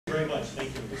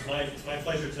my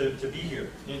pleasure to be here.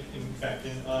 In fact,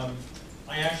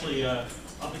 I actually up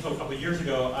until a couple of years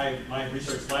ago, my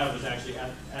research lab was actually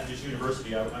at this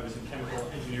university. I was in chemical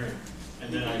engineering,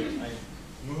 and then I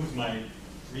moved my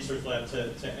research lab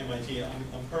to MIT.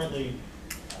 I'm currently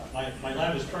my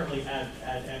lab is currently at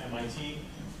MIT,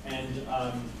 and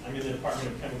I'm in the Department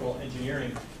of Chemical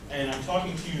Engineering, and I'm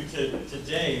talking to you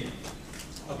today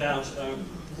about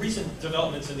recent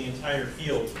developments in the entire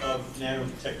field of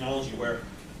nanotechnology, where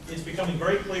it's becoming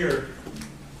very clear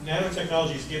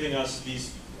nanotechnology is giving us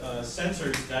these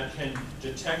sensors that can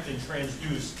detect and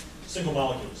transduce single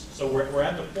molecules. So we're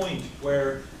at the point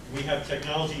where we have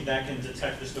technology that can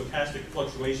detect the stochastic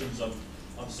fluctuations of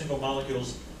single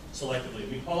molecules selectively.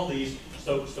 We call these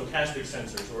stochastic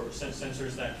sensors, or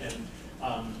sensors that can,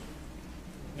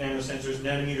 nano-sensors,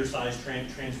 nanometer-sized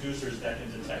transducers that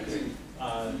can detect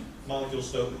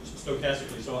molecules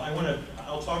stochastically. So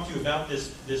I'll talk to you about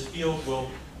this field.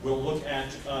 We'll look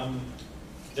at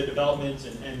the development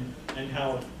and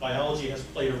how biology has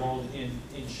played a role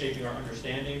in shaping our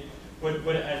understanding.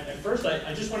 But at first,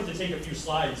 I just wanted to take a few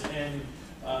slides and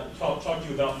talk to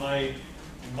you about my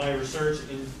research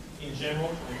in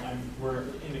general. We're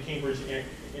in the Cambridge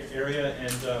area,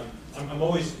 and I'm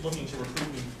always looking to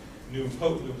recruit new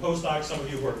postdocs. Some of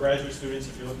you who are graduate students,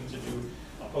 if you're looking to do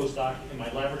a postdoc in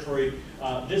my laboratory.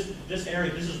 This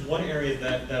is one area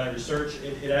that I research.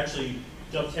 It actually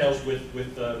dovetails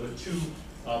with two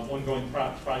ongoing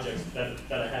projects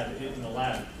that I have in the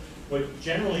lab. But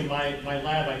generally, my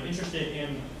lab, I'm interested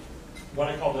in what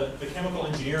I call the chemical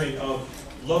engineering of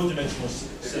low-dimensional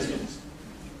systems.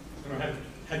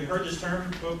 Have you heard this term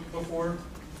before?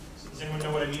 Does anyone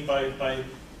know what I mean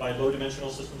by low-dimensional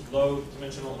systems,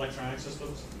 low-dimensional electronic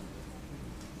systems?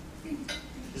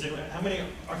 How many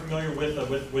are familiar with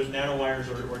nanowires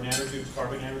or nanotubes,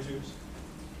 carbon nanotubes?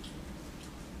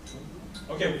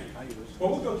 Okay,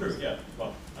 well, we'll go through, yeah.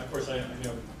 Well, of course, I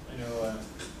know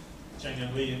Chang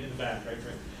and Lee in the back, right?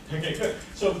 Okay, good.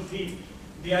 So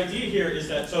the idea here is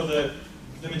that, so the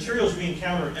materials we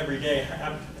encounter every day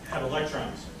have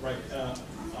electrons, right?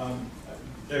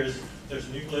 There's a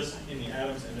nucleus in the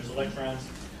atoms, and there's electrons.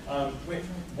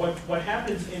 What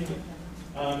happens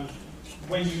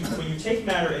when you take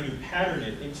matter and you pattern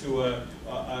it into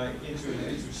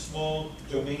small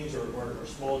domains or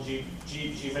small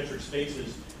geometric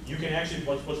spaces, you can actually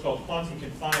what's called quantum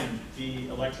confine the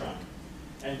electron.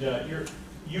 And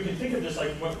you can think of this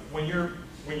like when you're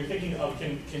thinking of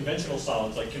conventional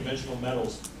solids, like conventional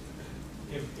metals.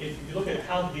 If you look at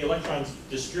how the electrons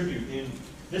distribute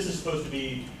this is supposed to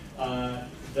be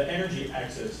the energy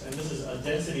axis, and this is a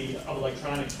density of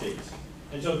electronic states.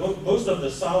 And so most of the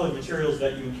solid materials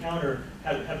that you encounter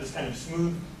have this kind of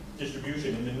smooth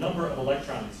distribution in the number of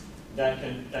electrons that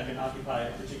can occupy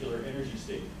a particular energy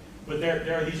state. But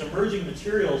there are these emerging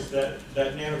materials that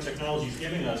nanotechnology is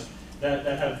giving us that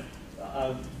have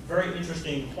very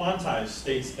interesting quantized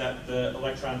states that the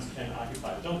electrons can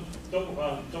occupy.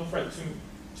 Don't fret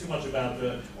too much about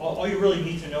all you really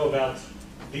need to know about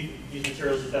these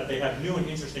materials is that they have new and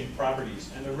interesting properties,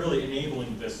 and they're really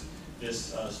enabling this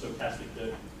stochastic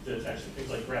detection. Things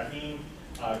like graphene,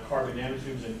 carbon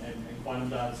nanotubes, and quantum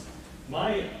dots.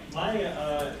 My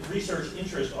research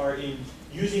interests are in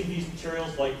using these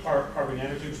materials like carbon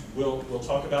nanotubes. We'll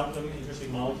talk about them,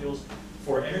 interesting molecules.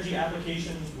 For energy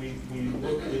applications, we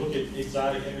look at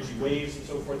exotic energy waves and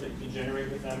so forth that you can generate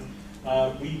with them.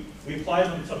 We apply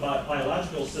them to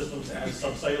biological systems as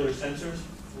subcellular sensors,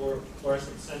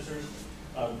 fluorescent sensors.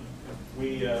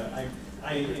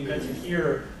 I invented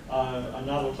here a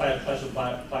novel class of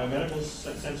biomedical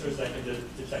sensors that can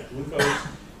detect glucose,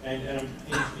 and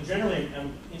generally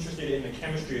I'm interested in the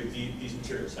chemistry of these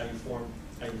materials, how you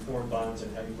form bonds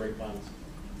and how you break bonds.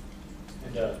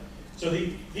 And so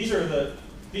these are the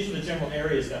general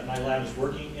areas that my lab is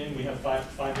working in. We have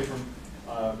five different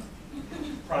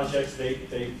projects.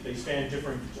 They span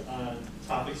different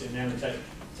topics in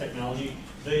nanotechnology.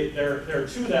 There are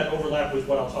two that overlap with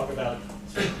what I'll talk about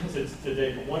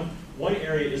today. But one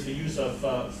area is the use of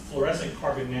fluorescent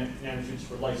carbon nanotubes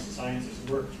for life sciences.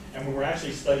 And when we're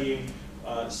actually studying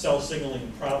cell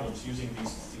signaling problems using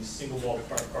these single-walled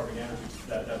carbon nanotubes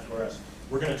that fluoresce.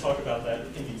 We're going to talk about that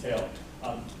in detail.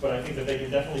 But I think that they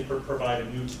can definitely provide a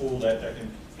new tool that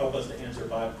can help us to answer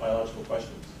biological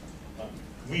questions.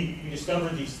 We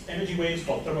discovered these energy waves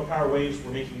called thermopower waves.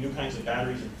 We're making new kinds of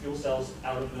batteries and fuel cells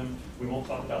out of them. We won't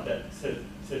talk about that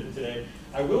today.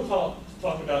 I will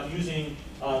talk about using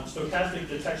stochastic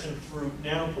detection through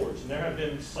nanopores. And there have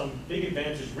been some big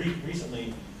advances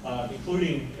recently,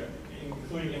 including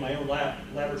in my own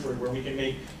laboratory, where we can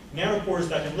make nanopores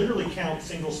that can literally count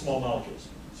single small molecules.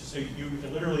 So you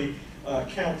can literally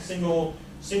count single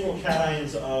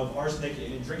cations of arsenic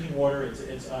in drinking water.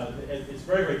 It's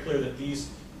very, very clear that these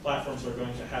platforms are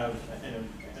going to have an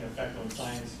effect on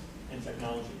science and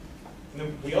technology. And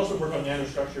then we also work on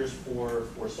nanostructures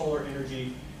for solar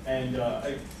energy, and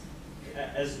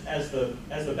as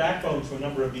the backbone to a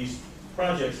number of these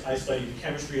projects, I study the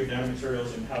chemistry of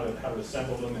nanomaterials and how to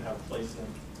assemble them and how to place them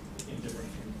in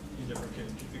different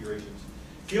configurations.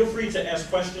 Feel free to ask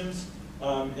questions. We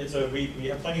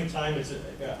have plenty of time.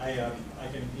 I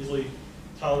can easily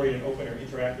tolerate an open or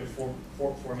interactive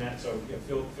format, so yeah,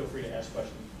 feel free to ask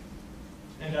questions.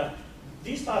 And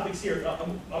these topics here,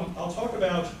 I'll talk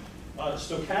about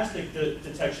stochastic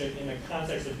detection in the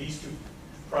context of these two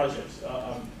projects.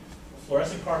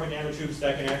 Fluorescent carbon nanotubes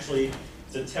that can actually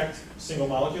detect single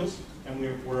molecules, and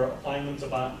we're applying them to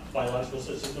biological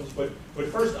systems. But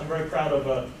first, I'm very proud of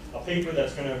a paper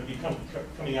that's going to be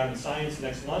coming out in Science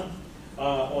next month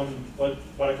on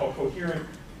what I call coherent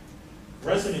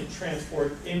resonant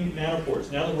transport in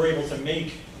nanopores. Now that we're able to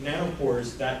make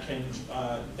nanopores that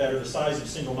are the size of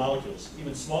single molecules,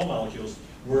 even small molecules,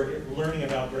 we're learning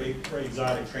about very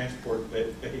exotic transport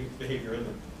behavior in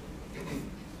them.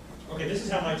 Okay, this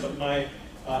is how my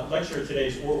lecture today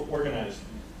is organized.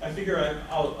 I figure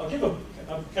I'll give a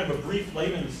kind of a brief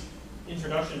layman's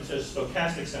introduction to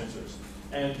stochastic sensors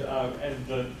and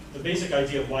the basic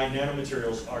idea of why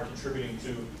nanomaterials are contributing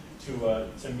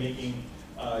to making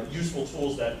useful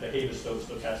tools that behave as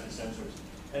stochastic sensors.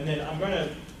 And then I'm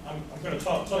going to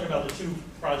talk about the two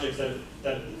projects that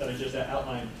I just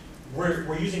outlined.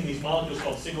 We're using these molecules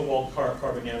called single-walled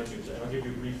carbon nanotubes, and I'll give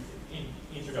you a brief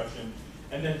introduction.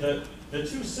 And then the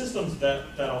two systems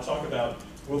that I'll talk about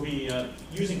will be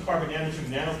using carbon nanotube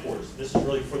nanopores. This is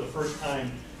really for the first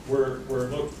time we're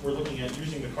looking at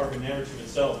using the carbon nanotube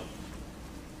itself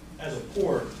as a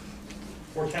pore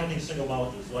for counting single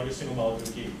molecules, like a single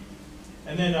molecule key.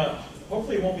 And then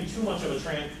hopefully it won't be too much of a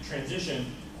transition.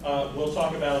 We'll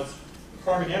talk about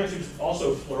carbon nanotubes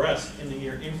also fluoresce in the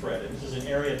near infrared, and this is an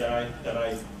area that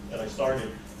I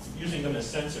started using them as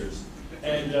sensors.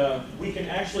 And we can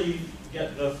actually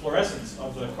get the fluorescence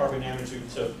of the carbon nanotube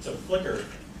to flicker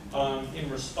in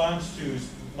response to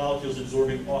molecules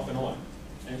absorbing off and on.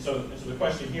 And so the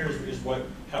question here is what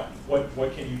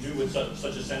can you do with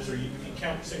such a sensor? You can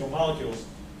count single molecules,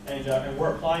 and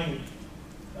we're applying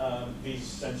these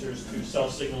sensors to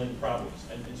self-signaling problems.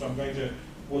 And so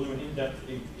we'll do an in-depth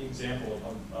example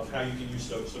of how you can use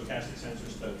stochastic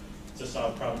sensors to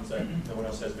solve problems that no one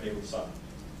else has been able to solve.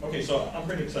 Okay, so I'm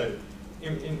pretty excited.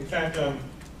 In fact,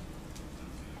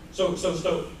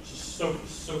 stochastic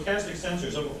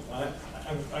sensors.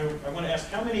 I want to ask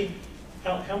how many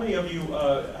of you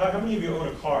own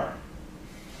a car?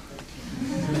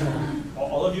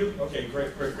 All of you? Okay,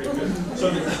 great, good.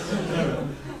 So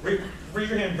raise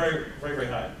your hand very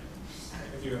high.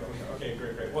 If you okay,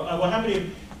 great. Well, how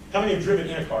many have driven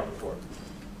in a car before?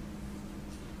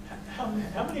 How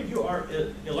many of you are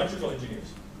electrical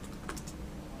engineers?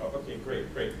 Oh, okay, great.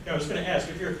 I was going to ask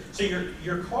if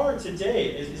your car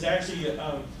today is actually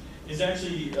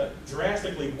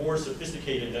drastically more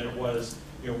sophisticated than it was,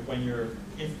 when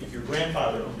if your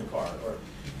grandfather owned a car. Or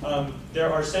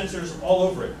there are sensors all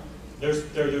over it.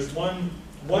 There's one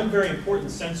very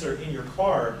important sensor in your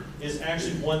car is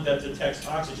actually one that detects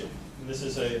oxygen. And this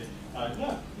is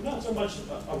not so much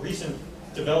a recent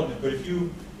development, but if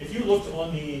you looked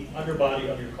on the underbody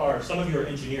of your car, some of you are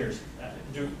engineers.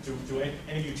 Do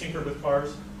any of you tinker with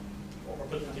cars or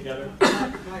put them together?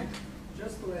 Mike,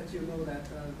 just to let you know that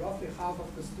roughly half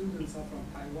of the students are from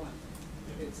Taiwan.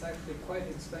 It's actually quite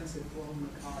expensive to own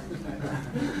a car in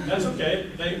Taiwan. That's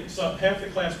okay. So half the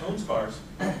class owns cars,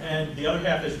 and the other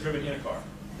half has driven in a car.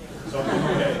 So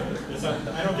okay.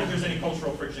 I don't think there's any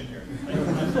cultural friction here. I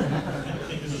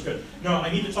think this is good. No, I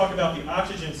need to talk about the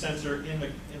oxygen sensor in the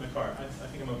car. I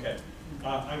think I'm okay.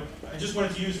 I just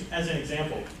wanted to use as an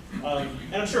example,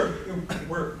 and I'm sure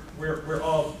we're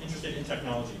all interested in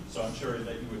technology, so I'm sure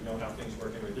that you would know how things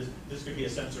work. Anyway, this could be a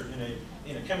sensor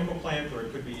in a chemical plant, or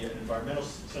it could be an environmental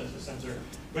sensor.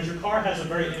 But your car has a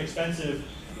very inexpensive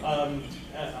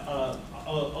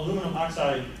aluminum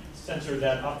oxide sensor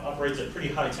that operates at pretty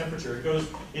high temperature.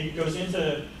 It goes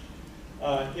into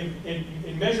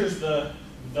it measures the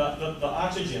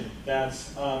oxygen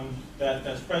that's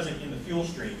present in the fuel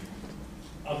stream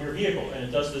of your vehicle, and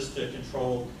it does this to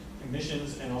control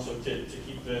emissions and also to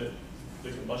keep the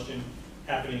combustion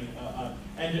happening.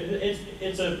 And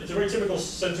it's a very typical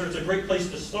sensor. It's a great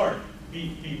place to start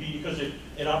because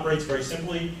it operates very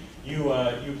simply. You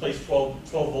place 12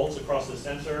 volts across the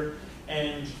sensor,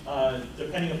 and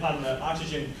depending upon the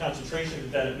oxygen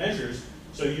concentration that it measures,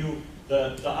 so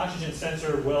the oxygen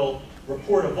sensor will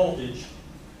report a voltage,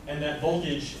 and that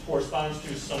voltage corresponds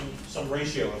to some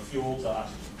ratio of fuel to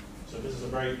oxygen. So this is a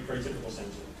very, very typical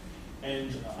sensor.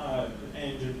 And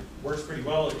it works pretty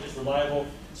well, it's reliable.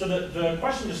 So the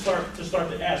question to start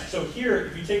to ask, so here,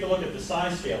 if you take a look at the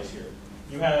size scales here,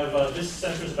 you have this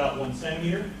sensor is about 1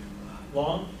 centimeter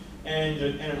long, and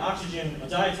a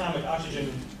diatomic oxygen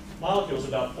molecule is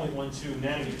about 0.12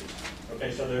 nanometers.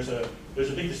 Okay, so there's a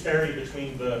big disparity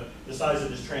between the size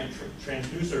of this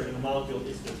transducer and the molecule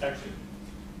it's detecting.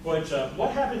 But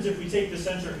what happens if we take the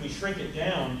sensor and we shrink it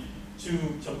down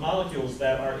to molecules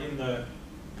that are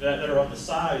that are of the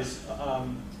size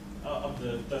of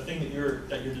the thing that you're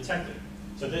detecting?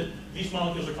 So these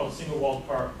molecules are called single-walled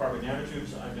carbon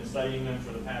nanotubes. I've been studying them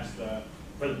for the past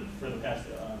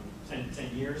 10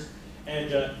 years,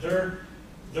 and they're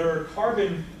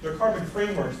carbon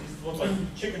frameworks. These look like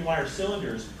chicken wire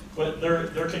cylinders, but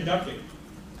they're conducting.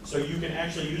 So you can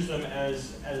actually use them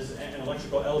as an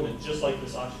electrical element, just like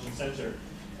this oxygen sensor.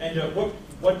 And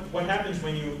what happens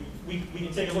when we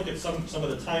can take a look at some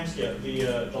of the time scale,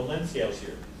 the length scales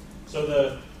here.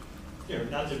 So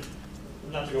not to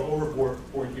go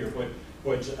overboard here,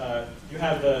 but you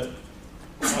have the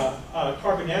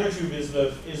carbon nanotube is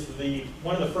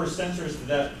one of the first sensors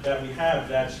that we have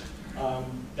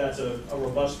that's a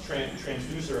robust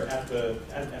transducer at the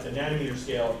nanometer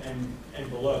scale and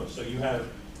below. So you have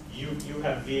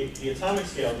the atomic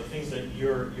scale, the things that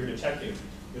you're detecting.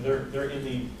 They're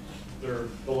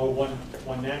below one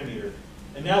nanometer.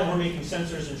 And now we're making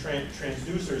sensors and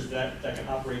transducers that can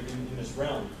operate in this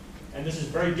realm. And this is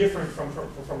very different from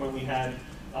when we had,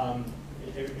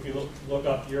 if you look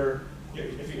up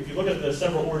if you look at the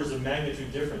several orders of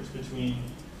magnitude difference between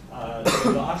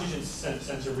the oxygen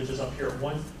sensor, which is up here at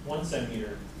 1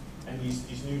 centimeter, and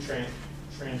these new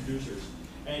transducers.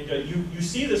 And you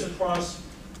see this across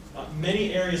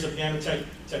many areas of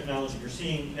nanotechnology. You're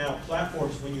seeing now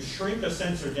platforms, when you shrink a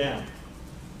sensor down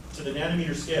to the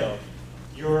nanometer scale,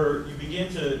 you begin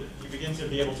to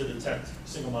be able to detect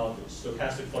single molecules,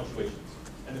 stochastic fluctuations.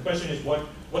 And the question is, what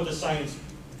does science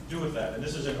do with that? And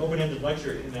this is an open-ended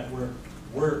lecture in that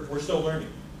we're still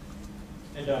learning.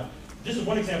 And this is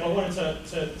one example I wanted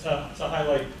to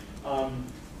highlight.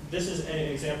 This is an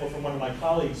example from one of my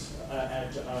colleagues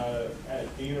at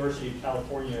the University of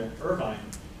California, Irvine,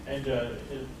 and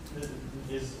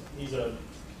he's a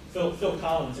Phil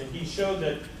Collins, and he showed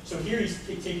that. So here he's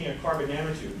taking a carbon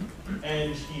nanotube,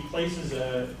 and he places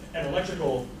an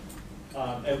electrical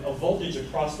a voltage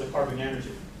across the carbon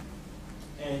nanotube,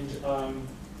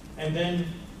 and then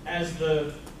as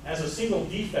a single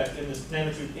defect in this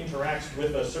nanotube interacts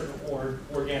with a certain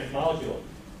organic molecule,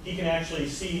 he can actually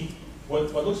see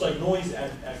what looks like noise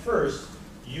at first.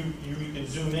 You can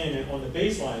zoom in, and on the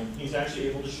baseline, he's actually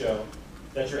able to show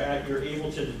that you're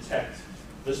able to detect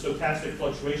the stochastic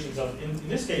fluctuations of, in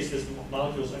this case, this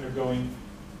molecule is undergoing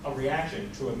a reaction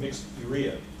to a mixed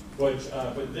urea. But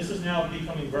this is now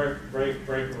becoming very, very,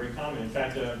 very, very common. In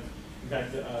fact, I'm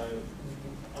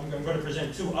going to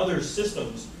present two other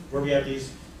systems where we have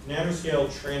these nanoscale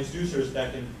transducers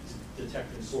that can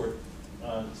detect and sort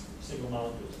single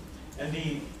molecules. And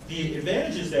the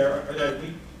advantages there are that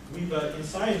we've in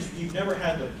science, we've never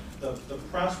had the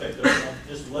prospect of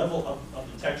this level of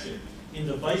detection in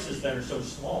devices that are so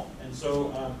small. And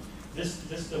so this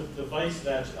device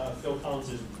that Phil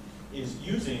Collins is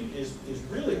using is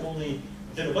really only,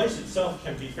 the device itself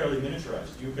can be fairly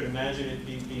miniaturized. You could imagine it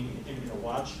being in a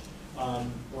watch,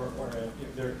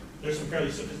 there's some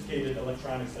fairly sophisticated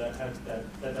electronics that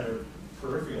are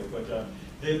peripheral. But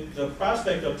the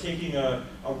prospect of taking a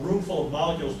room full of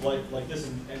molecules like this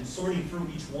and sorting through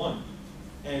each one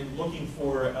and looking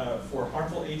for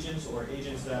harmful agents or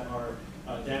agents that are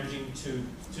damaging to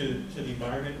the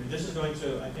environment, and this is going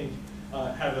to, I think,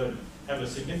 have a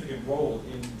significant role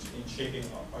in shaping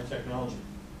our technology,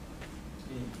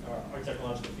 our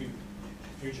technological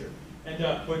future. And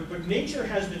but nature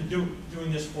has been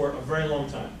doing this for a very long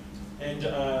time, and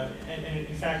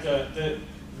in fact, the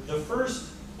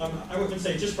first, I would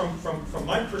say, just from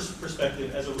my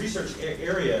perspective as a research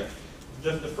area,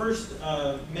 the first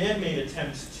man-made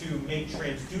attempts to make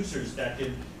transducers that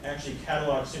could actually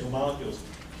catalog single molecules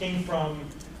came from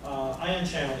ion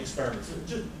channel experiments.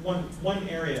 Just one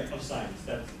area of science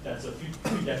that's a few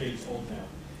decades old now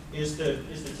is to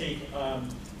take,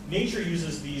 nature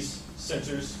uses these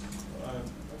sensors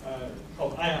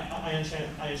called ion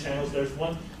channels. There's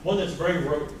one that's very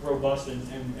robust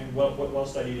and well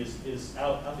studied is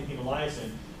alpha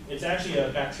hemolysine. It's actually a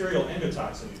bacterial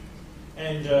endotoxin.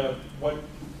 And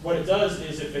what it does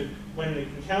is, when it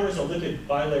encounters a lipid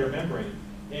bilayer membrane,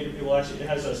 it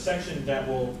has a section that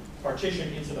will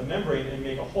partition into the membrane and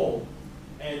make a hole,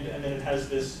 and then it has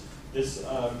this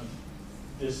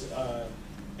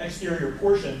exterior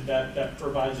portion that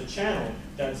provides a channel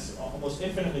that's almost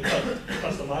infinitely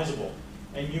customizable,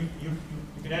 and you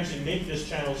can actually make this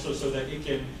channel so that it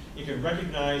can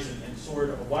recognize and sort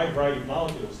a wide variety of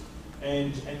molecules,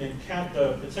 and then count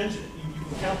the potential. You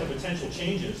can count the potential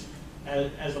changes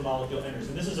as the molecule enters,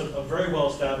 and this is a very well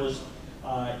established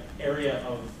area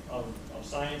of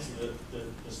science,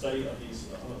 the study of these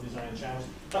ion channels.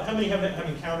 How many have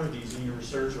encountered these in your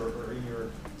research or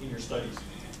in your studies?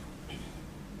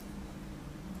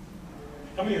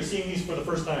 How many are seeing these for the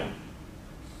first time?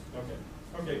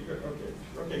 Okay,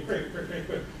 great.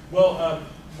 Well,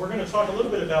 we're going to talk a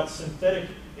little bit about synthetic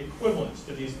equivalents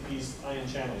to these ion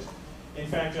channels. In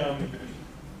fact,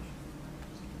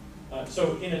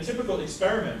 so in a typical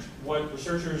experiment, what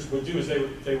researchers would do is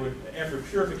they would after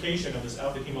purification of this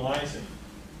alpha hemolysin,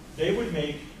 they would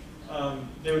make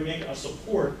a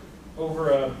support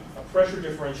over a pressure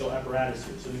differential apparatus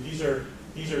here. So these are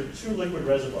two liquid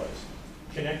reservoirs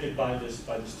connected by this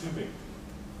tubing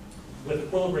with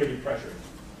equilibrated pressure,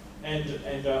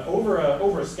 and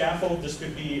over a scaffold. This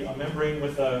could be a membrane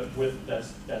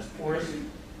that's porous.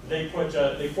 They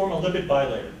form a lipid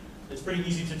bilayer. It's pretty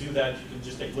easy to do that. You can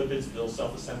just take lipids; they'll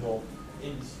self-assemble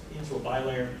into a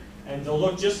bilayer, and they'll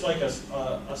look just like a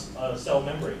cell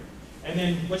membrane. And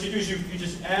then what you do is you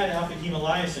just add alpha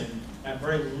hemolysin at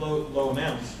very low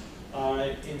amounts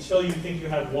until you think you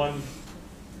have one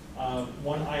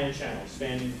ion channel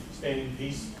spanning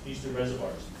these two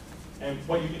reservoirs. And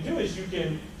what you can do is you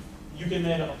can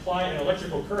then apply an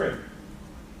electrical current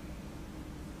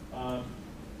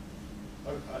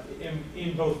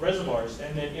in both reservoirs,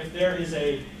 and then if there is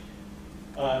if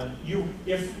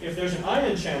there's an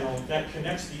ion channel that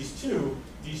connects these two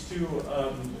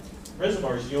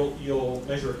reservoirs, you'll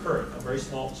measure a current, a very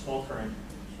small current.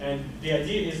 And the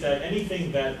idea is that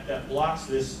anything that blocks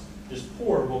this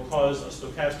pore will cause a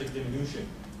stochastic diminution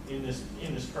in this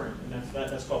current, and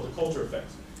that's called the Coulter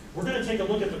effect. We're going to take a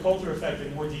look at the Coulter effect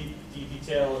in more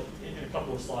detail in a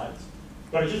couple of slides.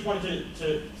 But I just wanted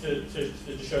to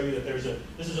show you that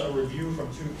this is a review from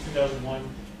 2001.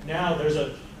 Now there's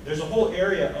a whole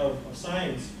area of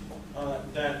science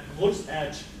that looks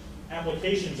at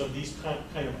applications of these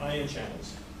kind of ion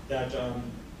channels. That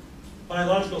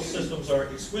biological systems are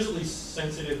exquisitely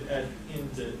sensitive in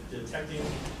detecting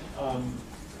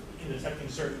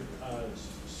certain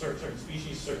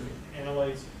species, certain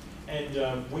analytes, and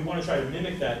we want to try to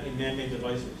mimic that in man-made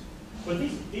devices. But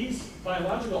these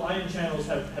biological ion channels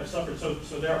have suffered.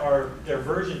 So there are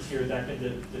versions here that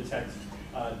can detect.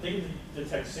 They can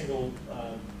detect single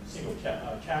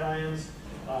cations.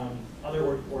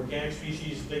 Other organic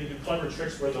species, they can do clever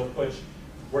tricks where they'll put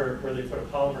they put a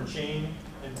polymer chain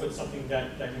and put something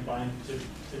that can bind to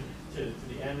the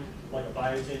end, like a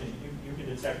biotin, and you can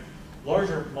detect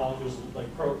larger molecules like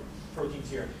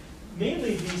proteins here.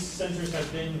 Mainly, these sensors have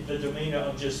been the domain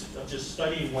of just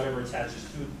studying whatever attaches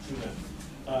to them.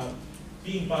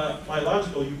 Being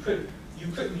biological, you couldn't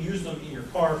use them in your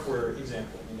car, for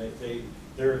example. I mean,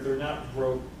 they're not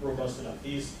robust enough.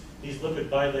 These lipid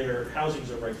bilayer housings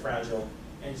are very fragile,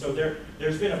 and so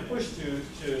there's been a push to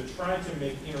try to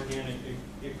make inorganic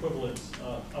equivalents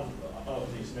of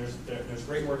these. And there's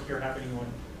great work here happening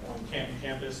on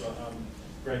campus.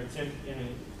 Greg Tim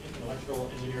in electrical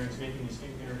engineering is making these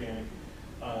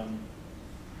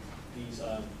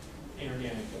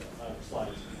inorganic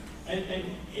slides. And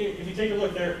if you take a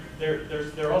look, there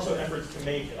are also efforts to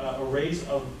make arrays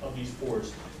of these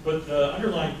pores. But the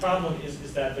underlying problem is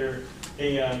that there's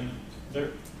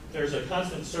a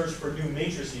constant search for new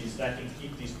matrices that can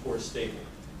keep these pores stable.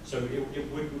 So it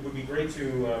would be great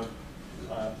to,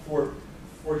 for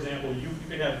example, you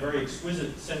could have very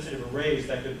exquisite sensitive arrays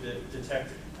that could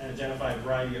detect and identify a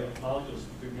variety of molecules.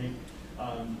 You could make,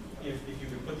 if you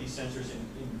could put these sensors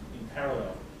in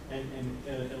parallel and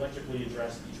electrically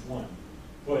address each one.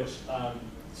 But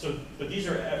these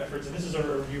are efforts, and this is a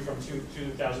review from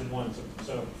 2001.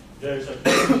 So there's a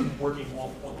working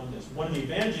on this. One of the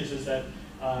advantages is that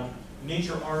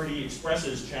nature already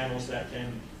expresses channels that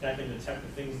can detect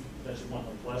the things that you want,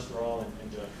 like cholesterol,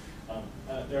 and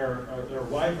there are a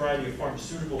wide variety of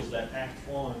pharmaceuticals that act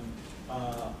on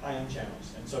ion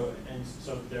channels, and so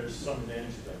there's some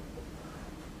advantage to that.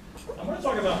 I'm going to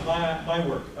talk about my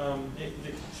work.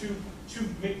 Two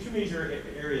major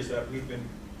areas that we've been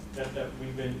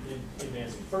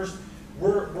advancing. First,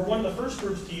 we're one of the first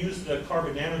groups to use the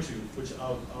carbon nanotube, which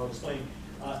I'll explain,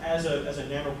 as a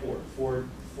nanopore for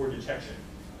detection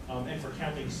and for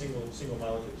counting single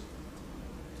molecules.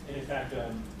 And in fact,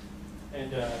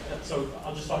 And so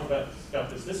I'll just talk about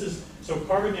this. This is, so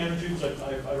carbon nanotubes,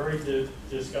 I've already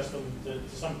discussed them to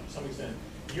some extent.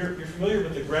 You're familiar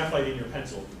with the graphite in your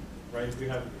pencil, right? If you're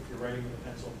writing with a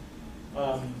pencil.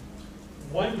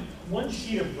 One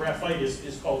sheet of graphite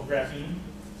is called graphene.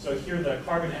 So here the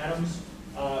carbon atoms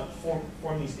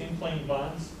form these in-plane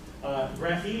bonds.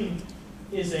 Graphene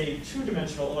is a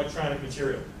two-dimensional electronic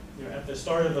material. You know, at the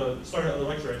start of the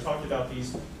lecture, I talked about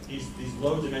these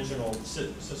low-dimensional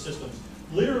systems.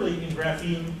 Literally, in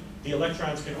graphene, the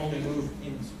electrons can only move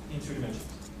in 2 dimensions.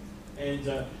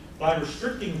 And by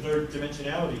restricting their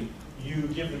dimensionality, you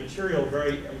give the material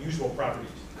very unusual properties.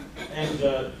 And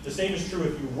the same is true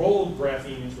if you roll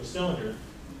graphene into a cylinder.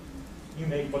 You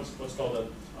make what's called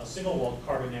a single-walled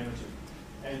carbon nanotube.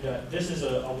 And this is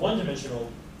a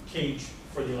one-dimensional cage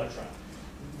for the electron.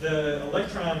 The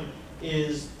electron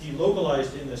is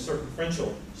delocalized in the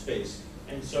circumferential space.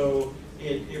 And so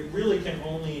it really can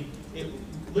only,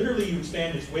 literally you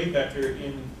expand its wave vector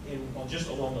just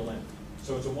along the length.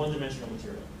 So it's a one-dimensional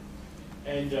material.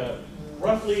 And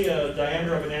roughly a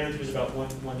diameter of a nanotube is about one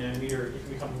nanometer. It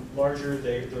can become larger.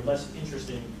 They're less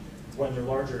interesting when they're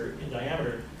larger in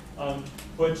diameter.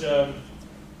 But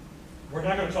we're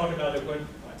not going to talk about it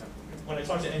when I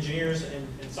talk to engineers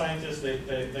and scientists.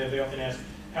 They often ask,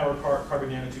 how are carbon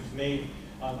nanotubes made?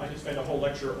 I could spend a whole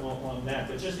lecture on that.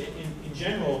 But just in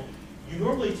general, you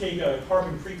normally take a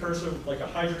carbon precursor, like a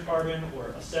hydrocarbon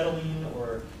or acetylene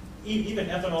or even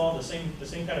ethanol, the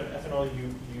same kind of ethanol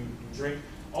you drink.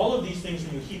 All of these things,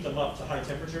 when you heat them up to high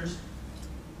temperatures,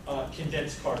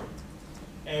 condense carbon.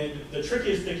 And the trick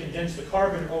is to condense the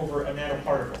carbon over a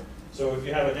nanoparticle. So if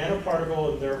you have a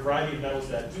nanoparticle, and there are a variety of metals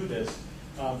that do this,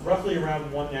 roughly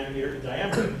around 1 nanometer in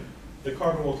diameter, the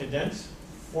carbon will condense,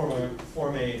 form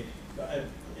a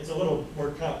it's a little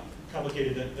more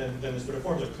complicated than this, but it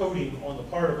forms a coating on the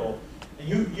particle. And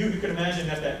you can imagine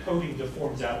that coating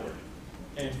deforms outward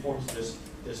and forms this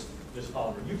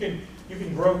polymer. You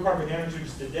can grow carbon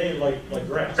nanotubes today like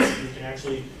grass. You can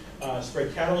actually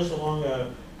spread catalyst along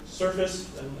a surface,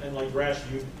 and like grass,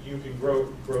 you can grow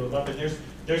them up. And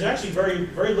there's actually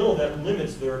very little that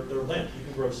limits their length. You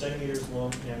can grow centimeters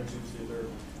long nanotubes. They're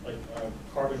like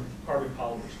carbon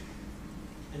polymers.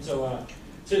 And so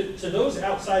to those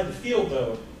outside the field,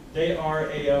 though, they're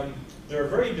a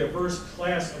very diverse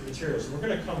class of materials. And we're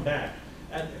going to come back.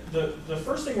 The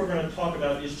first thing we're going to talk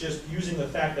about is just using the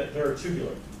fact that they're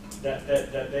tubular, that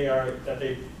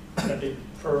they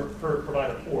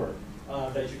provide a pore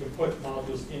that you can put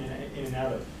molecules in and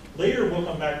out of. Later, we'll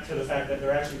come back to the fact that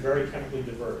they're actually very chemically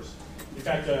diverse. In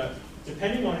fact,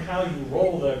 depending on how you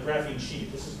roll the graphene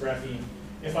sheet, this is graphene.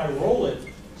 If I roll it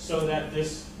so that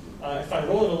if I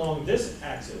roll it along this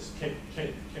axis,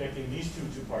 connecting these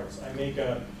two parts, I make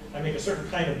a certain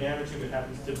kind of nanotube that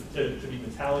happens to be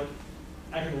metallic.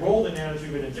 I can roll the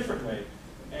nanotube in a different way,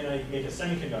 and I make a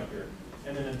semiconductor.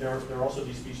 And then there are also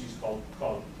these species called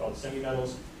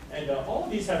semimetals. And all of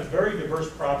these have very diverse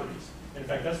properties. In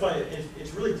fact, that's why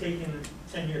it's really taken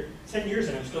 10 years,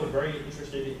 and I'm still very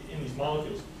interested in these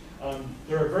molecules.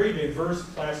 They're a very diverse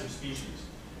class of species.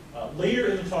 Later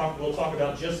in the talk, we'll talk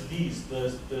about just these,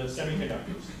 the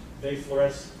semiconductors. They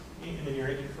fluoresce in the near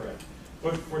infrared.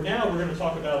 But for now, we're going to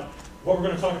talk about, what we're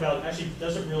going to talk about actually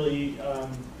doesn't really,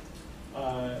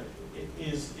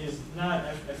 is not,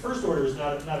 at first order, is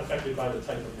not affected by the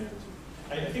type of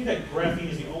nanotube. I think that graphene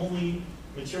is the only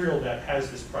material that has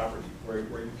this property, where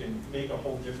you can make a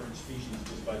whole different species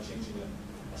just by changing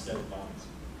a set of bonds.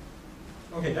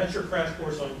 Okay, that's your crash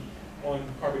course on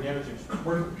carbon nanotubes.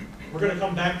 We're going to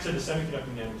come back to the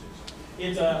semiconductor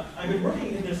nanotubes. I've been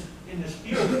working in this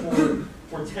field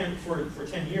for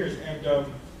 10 years, and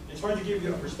it's hard to give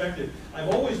you a perspective. I've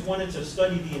always wanted to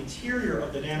study the interior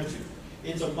of the nanotube.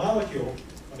 It's a molecule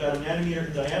about a nanometer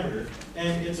in diameter,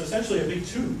 and it's essentially a big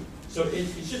tube. So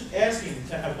it's just asking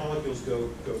to have molecules go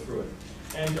through it.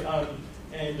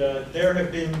 And there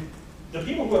have been, the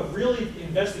people who have really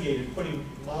investigated putting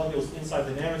molecules inside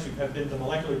the nanotube have been the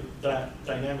molecular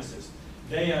dynamicists.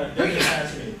 They're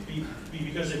fascinated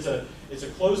because it's a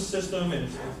closed system, and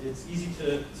it's easy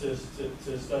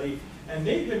to study. And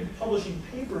they've been publishing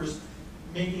papers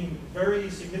making very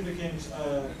significant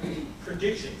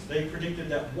predictions. They predicted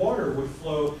that water would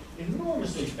flow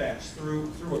enormously fast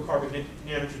through a carbon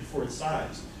nanotube for its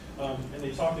size. And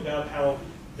they talked about how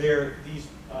these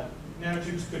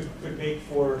nanotubes could make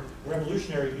for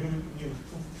revolutionary new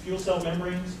fuel cell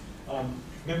membranes,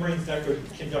 membranes that could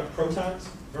conduct protons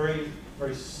very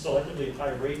selectively at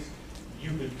high rates.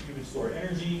 You could store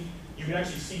energy. You could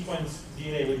actually sequence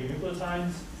DNA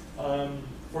oligonucleotides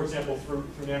for example, through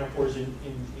nanopores in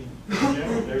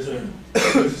general. There's a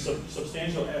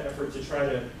substantial effort to try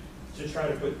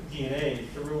to put DNA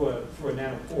through a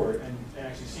nanopore and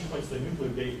actually sequence the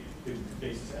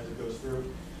nucleobases as it goes through.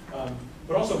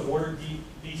 But also water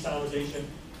desalinization.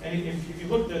 And if you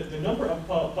look, the number of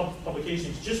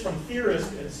publications just from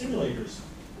theorists and simulators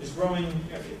is growing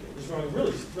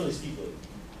really, really steeply.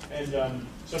 And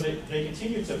so they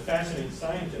continue to fascinate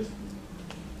scientists.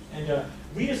 And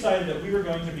we decided that we were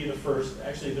going to be the first.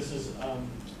 Actually, this is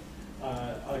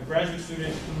a graduate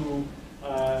student who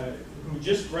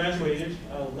just graduated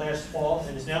last fall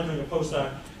and is now doing a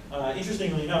postdoc.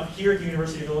 Interestingly enough, here at the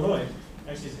University of Illinois,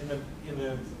 actually, it's in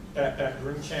the back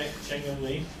room, Chang-Yun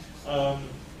Lee.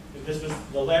 This was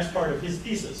the last part of his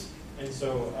thesis, and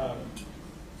so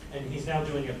and he's now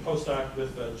doing a postdoc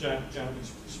with Jonathan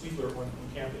Spiegler on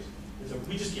campus. And so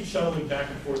we just keep shuttling back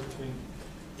and forth between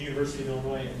the University of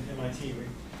Illinois and MIT.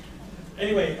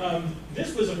 Anyway,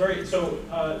 this was a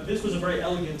very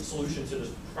elegant solution to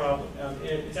this problem.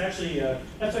 It's actually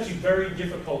that's actually very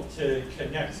difficult to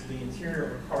connect the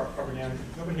interior of a carbon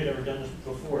nanotube. Nobody had ever done this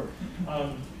before.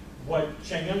 What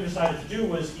Chang-Yun decided to do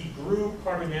was he grew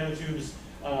carbon nanotubes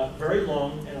very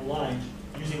long and aligned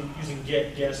using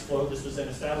gas flow. This was an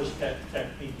established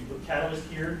technique. You put catalyst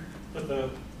here, put the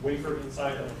wafer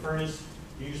inside of a furnace.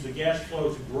 You use the gas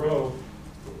flow to grow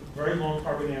very long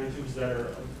carbon nanotubes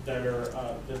that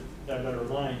are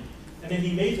aligned. And then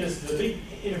he made this. The big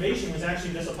innovation was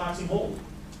actually this epoxy mold.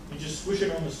 You just squish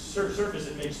it on the surface.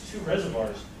 It makes two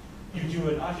reservoirs. You do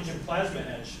an oxygen plasma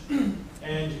etch,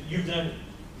 and you've done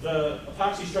the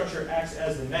epoxy structure acts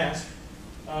as the mask,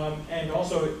 and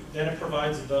also then it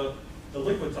provides the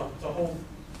liquid to hold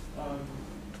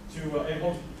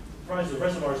provides the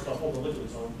reservoirs to hold the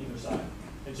liquids on either side.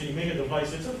 And so you make a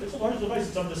device. It's a large device.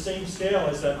 It's of the same scale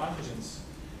as that oxygen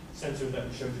sensor that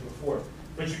we showed you before.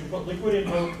 But you can put liquid in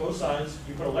both sides.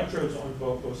 You put electrodes on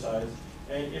both sides.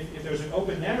 And if there's an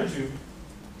open nanotube,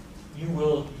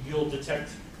 you'll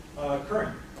detect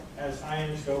current as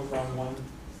ions go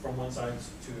from one side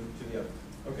to the other.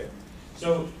 Okay.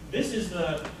 So this is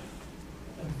a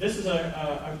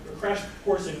crash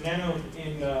course in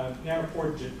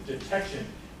nanopore detection.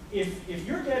 If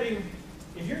you're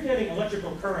getting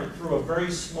electrical current through a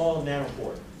very small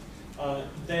nanopore,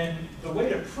 then the way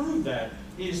to prove that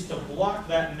is to block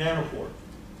that nanopore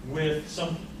with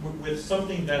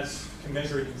something that's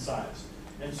commensurate in size.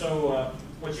 And so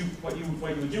what you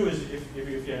would do is if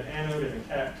you had an anode and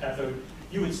a cathode,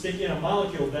 you would stick in a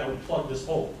molecule that would plug this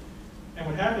hole. And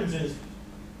what happens is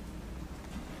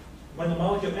when the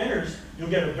molecule enters, you'll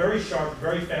get a very sharp,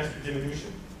 very fast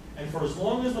diminution. And for as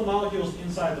long as the molecule is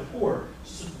inside the pore,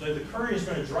 the current is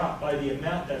going to drop by the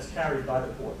amount that's carried by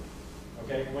the pore.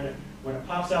 Okay, and when it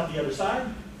pops out the other side,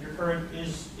 your current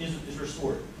is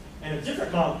restored. And a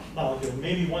different molecule,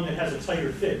 maybe one that has a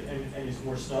tighter fit and is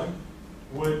more snug,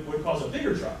 would cause a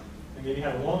bigger drop and maybe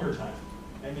have a longer time.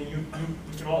 And then you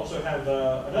can also have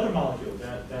another molecule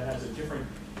that has a different.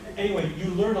 Anyway, you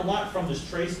learn a lot from this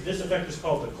trace. This effect is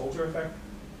called the Coulter effect.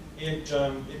 It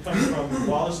comes from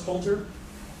Wallace Coulter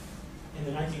in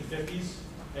the 1950s.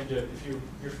 And if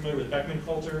you're familiar with Beckman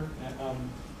Coulter,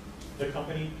 the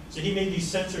company, so he made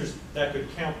these sensors that could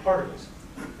count particles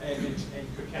and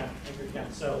could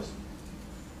count cells.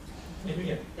 And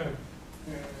yeah, go ahead.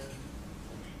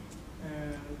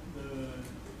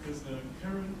 Does the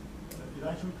current,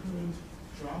 electrical current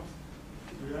drop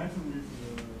related with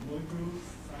the molecule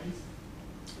size?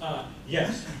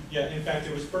 Yes. Yeah. In fact,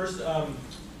 it was first.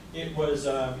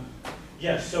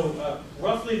 Yes. So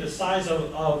roughly the size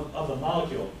of the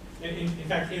molecule. In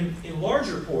fact, in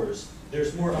larger pores,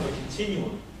 there's more of a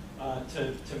continuum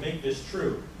to make this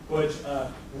true. But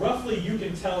roughly, you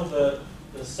can tell the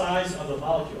size of the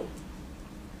molecule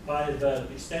by the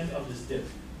extent of this dip.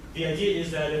 The idea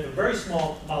is that if a very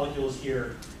small molecule is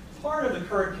here, part of the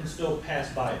current can still pass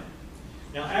by it.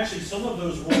 Now, actually, some of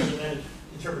those rules and then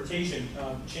interpretation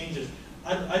changes.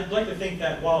 I'd like to think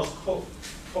that Wallace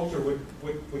Coulter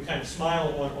would kind of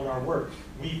smile on our work.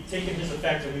 We've taken his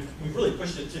effect and we've really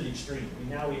pushed it to the extreme. I mean,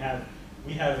 now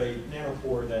we have a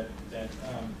nanopore that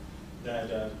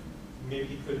maybe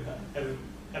he could have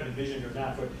envisioned or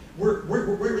not. But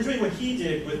we're doing what he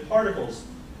did with particles.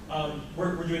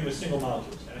 We're doing with single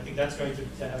molecules, and I think that's going to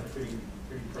have a pretty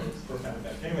profound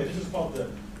effect. Anyway, this is called the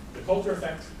Coulter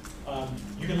effect.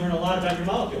 You can learn a lot about your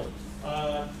molecule,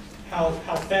 how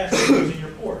fast it goes in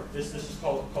your pore. This is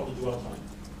called the dwell time.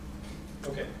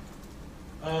 Okay.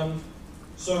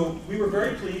 So we were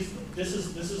very pleased. This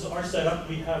is our setup.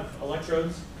 We have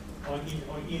electrodes on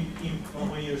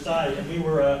either side. And we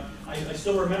were, I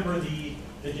still remember the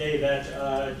day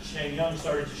that Chang Young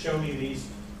started to show me these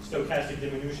stochastic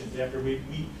diminutions. After we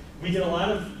did a lot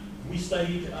of, we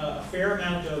studied a fair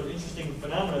amount of interesting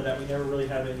phenomena that we never really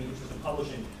have any interest in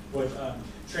publishing, was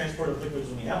transport of liquids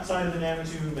on the outside of the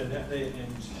nanotube and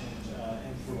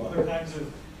through other kinds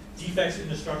of defects in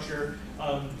the structure.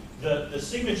 The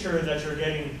signature that you're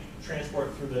getting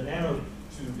transport through the nanotube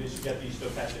is you get these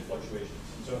stochastic fluctuations.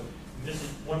 So this is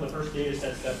one of the first data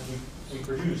sets that we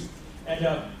produced. And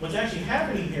what's actually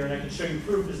happening here, and I can show you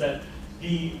proof, is that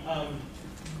the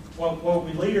what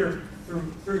we later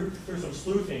through some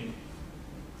sleuthing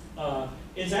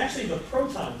is actually the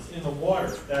protons in the water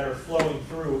that are flowing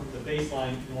through the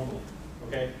baseline normally.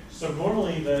 Okay, so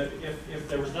normally if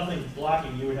there was nothing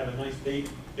blocking, you would have a nice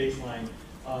baseline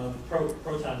of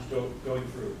protons going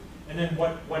through. And then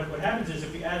what happens is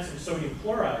if we add some sodium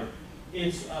chloride,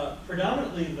 it's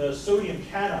predominantly the sodium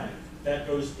cation that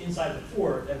goes inside the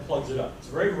pore and plugs it up. It's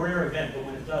a very rare event, but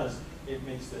when it does, it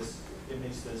makes this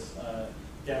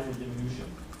downward diminution.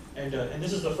 And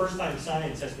this is the first time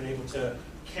science has been able to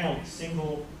count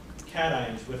single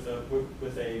cations with a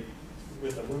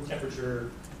room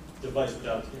temperature device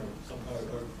without some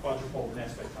quadrupole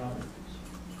mass spectrometer.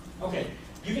 Okay,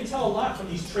 you can tell a lot from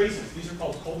these traces. These are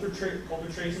called Coulter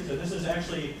traces, and this is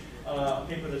actually a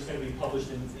paper that's going to be published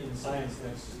in Science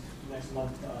next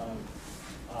month,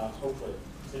 hopefully.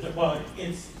 Well,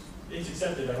 it's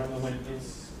accepted. I don't know when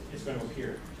it's going to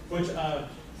appear. But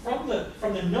from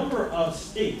the number of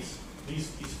states, these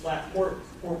flat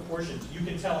portions, you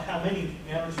can tell how many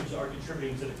nanotubes are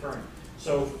contributing to the current.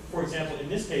 So, for example, in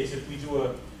this case, if we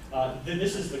do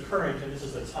this is the current and this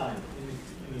is the time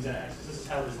in these axes. This is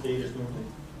how this data is normally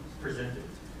presented.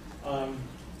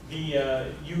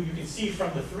 You can see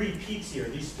from the three peaks here,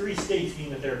 these three states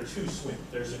mean that there are two swings.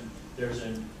 There's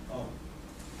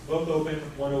both open,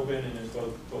 one open, and there's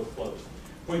both closed.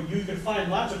 But you can find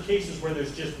lots of cases where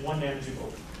there's just one nanotube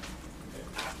open.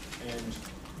 Okay.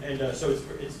 And so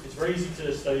it's very easy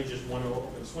to study just one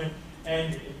open swing.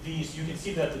 And these, you can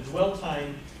see that the dwell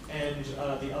time and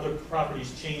the other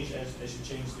properties change as you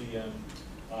change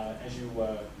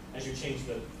as you change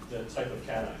the type of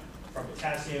cation from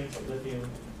potassium to lithium to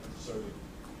sodium.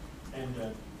 And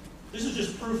this is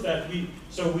just proof that we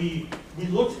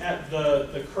looked at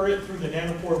the current through the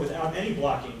nanopore without any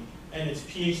blocking, and it's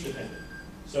pH dependent.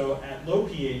 So at low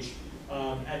pH,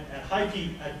 at high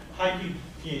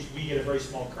pH, we get a very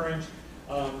small current.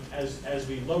 As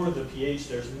we lower the pH,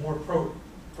 there's more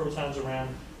protons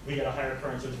around. We get a higher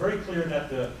current. So it's very clear that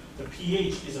the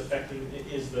pH is affecting.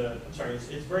 It's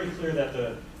very clear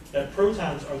that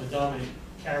protons are the dominant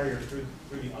carrier through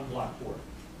the unblocked pore.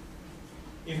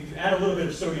 If you add a little bit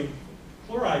of sodium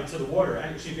chloride to the water,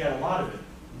 actually if you add a lot of it,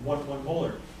 one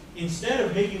molar, instead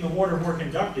of making the water more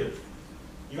conductive,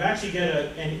 you actually get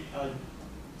a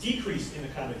decrease in the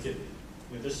conductivity.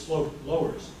 This slope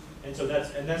lowers, and so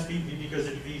that's because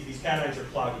these cations are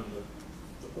clogging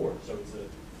the pore. So it's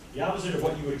the opposite of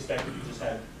what you would expect if you just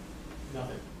had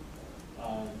nothing,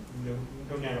 no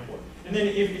nanopore. And then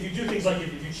if you do things like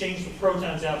if you change the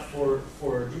protons out for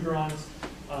deuterons,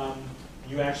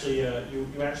 you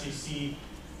actually see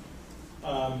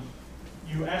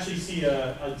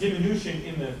a diminution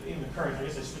in the current. I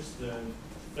guess I switched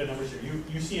the numbers here.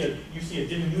 You see a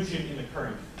diminution in the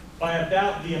current by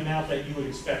about the amount that you would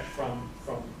expect from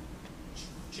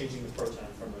changing the proton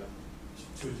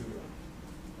to a deuteron.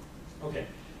 Okay.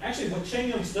 Actually, what Chang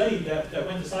Young studied that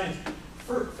went to Science,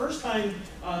 first time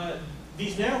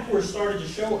these nanopores started to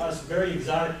show us very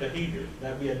exotic behavior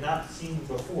that we had not seen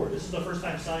before. This is the first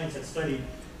time Science had studied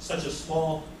such a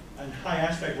small and high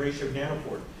aspect ratio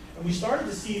nanopore. And we started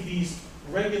to see these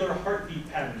regular heartbeat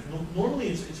patterns. Normally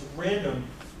it's random.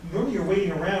 Normally you're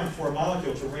waiting around for a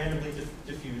molecule to randomly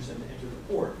diffuse and enter the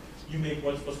pore. You make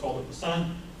what's called a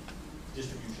Poisson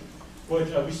distribution.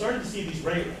 But we started to see these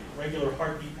regular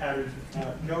heartbeat patterns.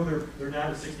 No, they're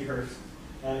not at 60 hertz.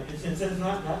 It's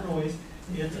not noise.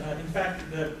 It's, in fact,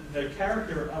 the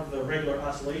character of the regular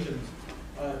oscillations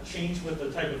change with the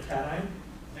type of cation.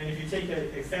 And if you take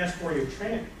a fast Fourier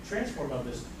transform of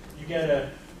this, you get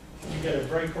a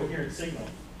very coherent signal.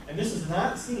 And this is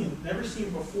never seen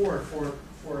before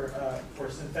for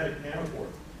synthetic nanopore.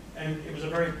 And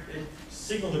it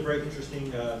signaled a very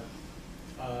interesting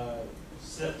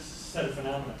set of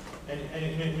phenomena.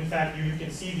 And in fact, you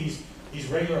can see these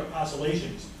regular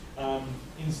oscillations.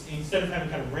 Instead of having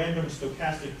kind of random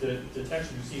stochastic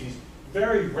detection, you see these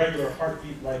very regular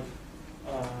heartbeat-like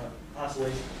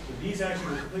oscillations. So these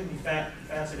actually were completely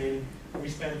fascinating. We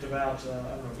spent about,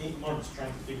 8 months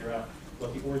trying to figure out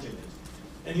what the origin is.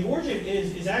 And the origin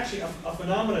is actually a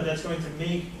phenomena that's going to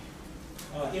make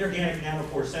inorganic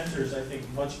nanopore sensors, I think,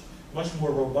 much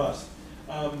more robust.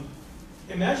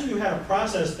 Imagine you had a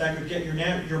process that could get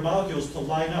your molecules to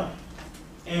line up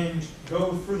and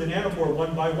go through the nanopore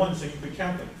one by one so you could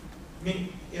count them. I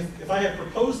mean, if I had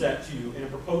proposed that to you in a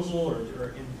proposal or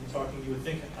in talking, you would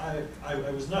think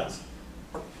I was nuts.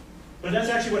 But that's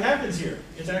actually what happens here.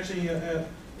 It's actually,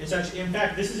 in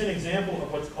fact, this is an example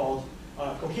of what's called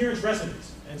coherence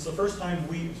resonance. And it's the first time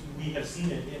we have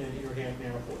seen it in an inorganic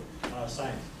nanopore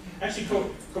science. Actually,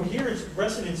 coherence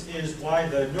resonance is why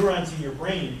the neurons in your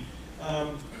brain,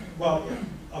 well,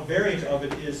 a variant of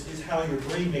it is how your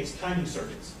brain makes timing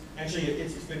circuits. Actually,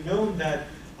 it's been known that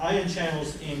ion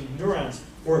channels in neurons,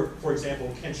 for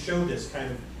example, can show this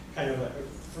kind of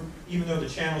even though the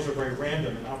channels are very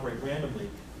random and operate randomly,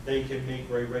 they can make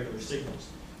very regular signals.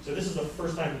 So this is the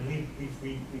first time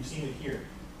we've seen it here.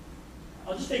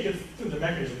 I'll just take it through the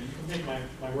mechanism. You can take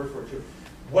my word for it too.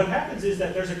 What happens is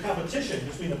that there's a competition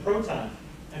between the proton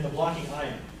and the blocking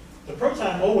ion. The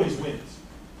proton always wins.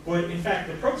 But in fact,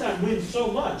 the proton wins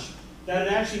so much that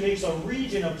it actually makes a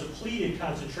region of depleted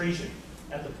concentration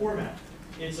at the pore mouth.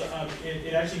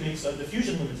 It actually makes a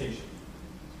diffusion limitation.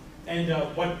 And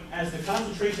as the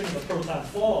concentration of the proton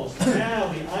falls, now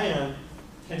the ion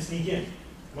can sneak in.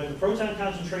 When the proton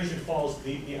concentration falls,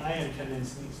 the ion can then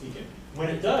sneak in. When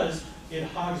it does, it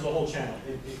hogs the whole channel.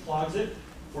 It clogs it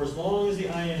for as long as the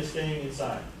ion is staying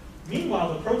inside.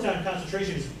 Meanwhile, the proton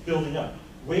concentration is building up,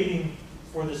 waiting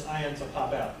for this ion to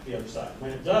pop out the other side.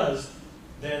 When it does,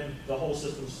 then the whole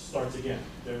system starts again.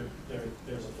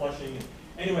 There's a flushing.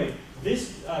 Anyway,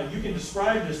 this you can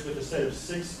describe this with a set of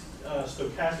 6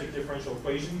 stochastic differential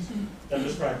equations that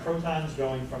describe protons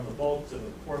going from the bulk to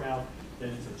the pore mouth, then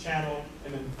into the channel,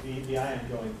 and then the ion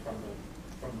going from the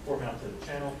pore mouth to the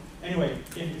channel. Anyway,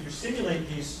 if you simulate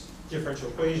these differential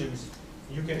equations,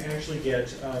 you can actually get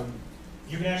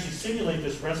simulate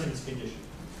this resonance condition.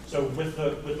 So with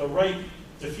the right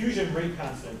diffusion rate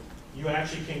constant, you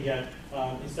actually can get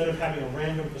instead of having a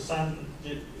random Poisson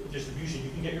distribution,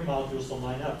 you can get your molecules to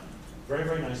line up very,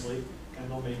 very nicely, and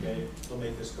they'll make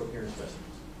this coherence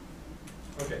resonance.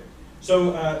 Okay,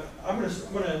 so I'm going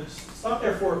to stop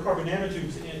there for carbon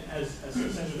nanotubes as a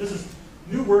sensor. This is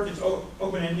new work. It's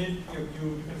open-ended.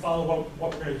 You can follow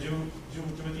what we're going to do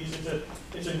with these.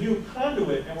 It's a new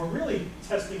conduit, and we're really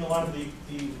testing a lot of the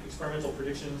experimental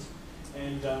predictions,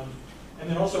 and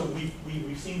then also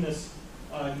we've seen this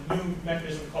new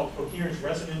mechanism called coherence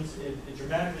resonance. It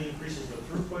dramatically increases the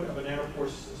throughput of a nanopore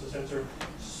sensor.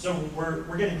 So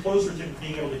we're getting closer to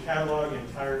being able to catalog an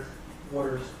entire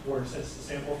water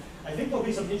sample. I think there'll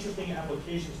be some interesting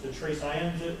applications to trace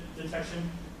ion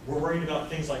detection. We're worried about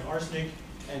things like arsenic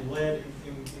and lead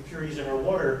impurities in our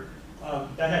water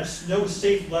that have no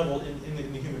safe level in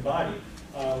the human body.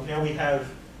 Now we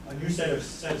have a new set of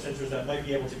sensors that might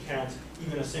be able to count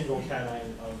even a single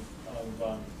cation of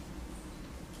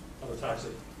a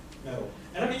toxic metal.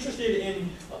 And I'm interested in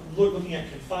looking at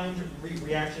confined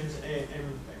reactions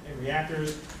and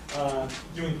reactors,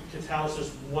 doing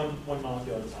catalysis one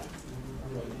molecule at a time.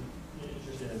 I'm really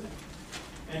interested in that.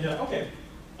 And okay,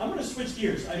 I'm going to switch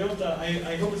gears. I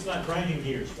hope it's not grinding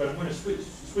gears, but I'm going to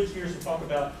switch gears and talk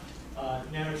about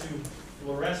nanotube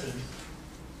fluorescence.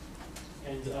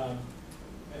 And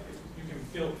you can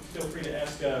feel free to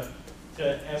ask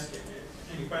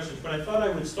any questions. But I thought I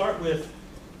would start with.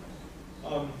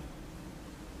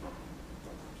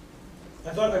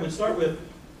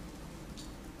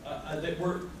 That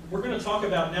we're going to talk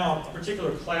about now a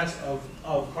particular class of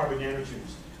carbon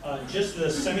nanotubes, just the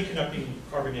semiconducting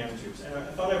carbon nanotubes. And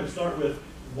I thought I would start with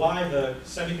why the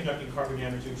semiconducting carbon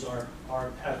nanotubes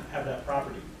have that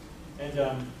property. And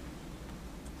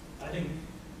I think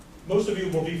most of you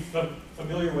will be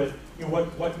familiar with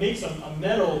what makes a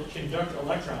metal conduct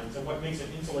electrons and what makes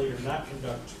an insulator not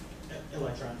conduct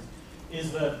electrons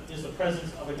is the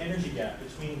presence of an energy gap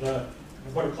between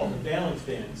what are called the valence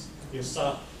bands. In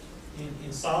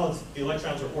solids, the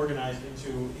electrons are organized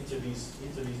into these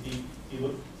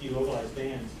delocalized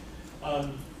bands.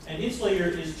 An insulator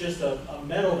is just a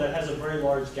metal that has a very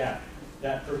large gap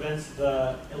that prevents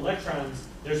the electrons.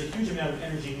 There's a huge amount of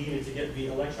energy needed to get the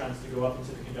electrons to go up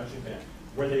into the conduction band,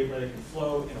 where they can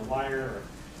flow in a wire.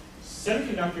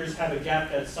 Semiconductors have a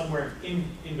gap that's somewhere in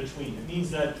between. It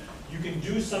means that you can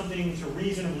do something to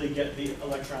reasonably get the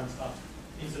electrons up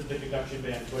into the conduction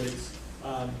band, but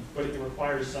it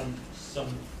requires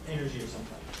some energy of some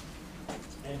kind.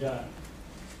 And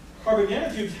carbon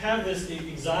nanotubes have this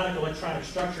exotic electronic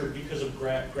structure because of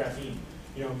graphene.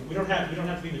 We don't have to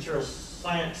be material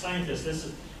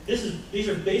scientists. These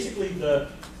are basically the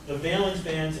the valence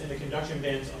bands and the conduction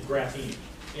bands of graphene.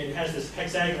 It has this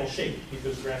hexagonal shape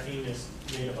because graphene is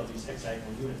made up of these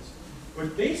hexagonal units.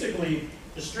 But basically,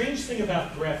 the strange thing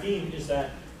about graphene is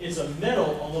that it's a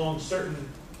metal along certain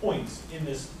points in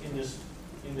this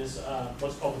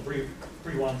what's called the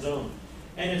Brillouin zone.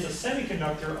 And it's a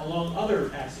semiconductor along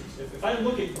other axes. If I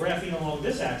look at graphene along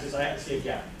this axis, I see a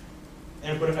gap.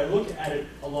 But if I look at it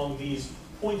along these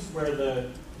points where the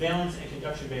valence and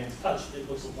conduction bands touch, it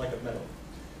looks like a metal.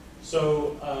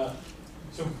 So,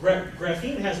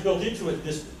 graphene has built into it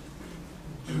this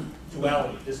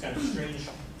duality, this kind of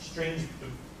strange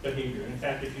behavior. And in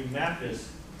fact, if you map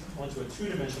this onto a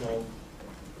two-dimensional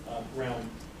realm,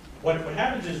 what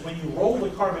happens is when you roll the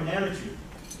carbon nanotube,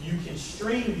 you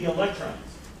constrain the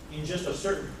electrons in just a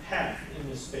certain path in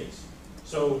this space.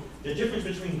 So the difference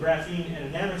between graphene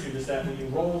and a nanotube is that when you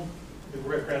roll the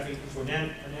graphene into a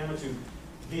nanotube,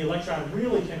 the electron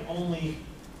really can only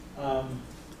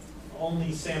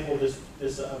sample this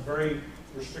very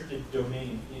restricted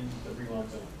domain in the Brillouin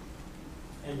zone.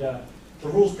 And the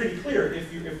rule's pretty clear. If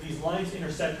these lines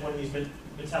intersect one of these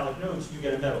metallic nodes, you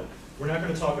get a metal. We're not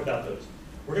going to talk about those.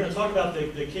 We're going to talk about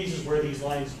the cases where these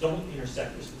lines don't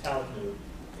intersect this metallic node,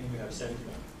 and you have a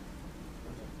semiconductor.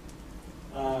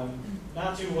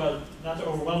 Not to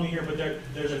overwhelm you here, but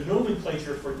there's a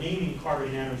nomenclature for naming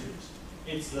carbon nanotubes.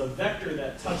 It's the vector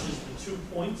that touches the 2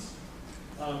 points.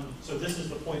 So this is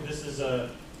the point. This is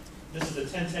a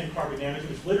 10-10 carbon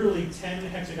nanotube. It's literally 10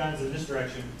 hexagons in this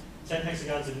direction, 10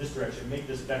 hexagons in this direction. Make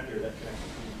this vector that connects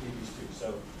between these two.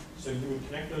 So you would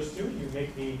connect those two, and you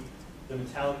make the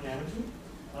metallic nanotube,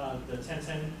 the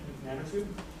 10-10 nanotube.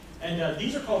 And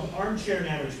these are called armchair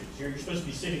nanotubes. You're supposed to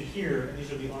be sitting here, and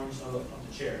these are the arms of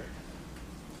the chair.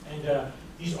 And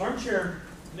these armchair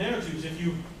nanotubes,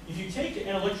 if you take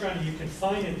an electron and you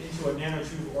confine it into a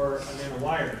nanotube or a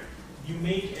nanowire, you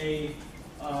make a,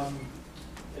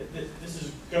 this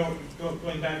is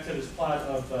going back to this plot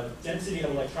of density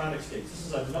of electronic states. This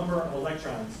is a number of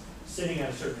electrons sitting at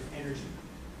a certain energy.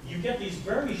 You get these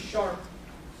very sharp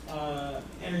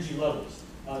energy levels.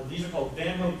 These are called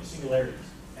Van Hoek singularities.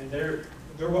 And they're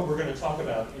what we're going to talk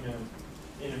about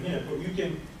in a minute. But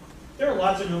there are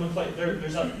lots of nomenclature.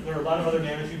 There are a lot of other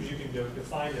nanotubes you can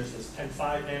define. There's this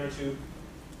 10-5 nanotube,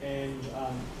 and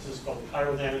this is called the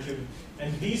chiral nanotube.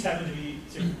 And these happen to be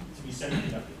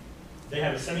semiconducting. They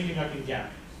have a semiconducting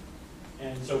gap,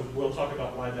 and so we'll talk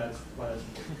about why that's important.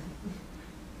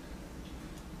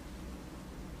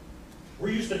 We're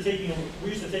used to taking a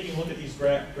look at these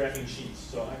graphene sheets.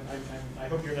 So I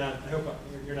hope you're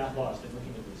not lost in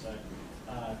looking at this.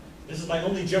 This is my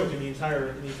only joke in the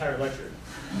entire lecture.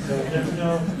 So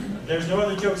there's no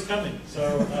other jokes coming.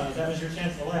 So that was your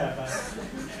chance to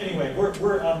laugh. Anyway,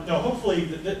 no. Hopefully,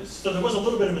 so there was a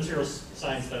little bit of material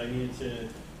science that I needed to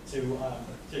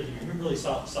give you. Really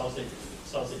solid state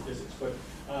physics.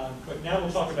 But now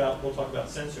we'll talk about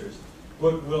sensors.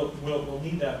 We'll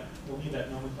need that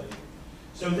nomenclature.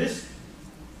 So this,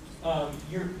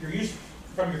 you're used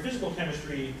from your physical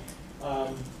chemistry.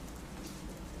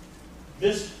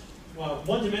 This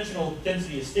one-dimensional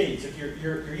density of states. If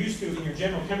you're used to in your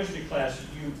general chemistry class,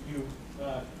 you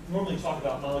normally talk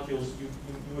about molecules. You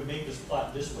would make this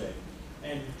plot this way,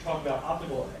 and talk about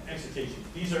optical excitation.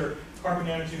 These are carbon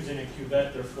nanotubes in a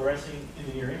cuvette. They're fluorescing in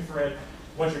the near infrared.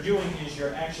 What you're doing is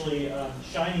you're actually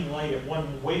shining light at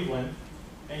one wavelength,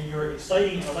 and you're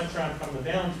exciting an electron from the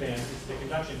valence band into the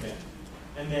conduction band.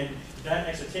 And then that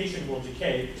excitation will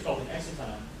decay. It's called an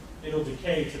exciton. It'll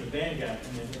decay to the band gap,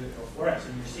 and then it'll fluoresce.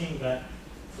 And you're seeing that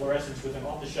fluorescence with an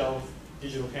off-the-shelf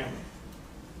digital camera.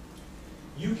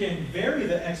 You can vary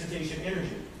the excitation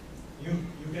energy. You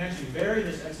can actually vary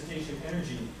this excitation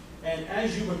energy, and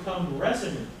as you become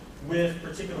resonant with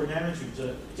particular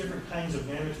nanotubes, different kinds of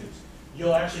nanotubes,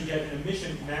 you'll actually get an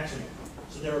emission maximum.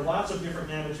 So there are lots of different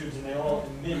nanotubes, and they all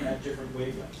emit at different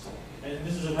wavelengths. And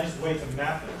this is a nice way to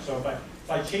map them. So if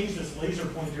I change this laser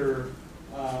pointer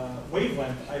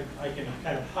wavelength, I can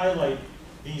kind of highlight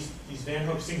these Van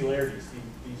Hoek singularities,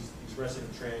 these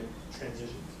resonant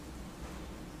transitions.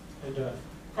 And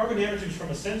carbon nanotubes, from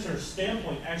a sensor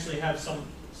standpoint, actually have some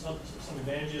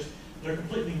advantages. They're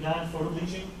completely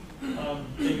non-photobleaching.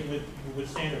 They can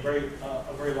withstand a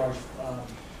very large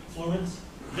fluence.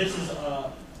 This is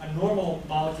a normal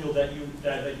molecule that you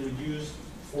would use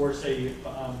for, say,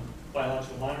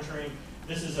 biological monitoring.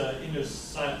 This is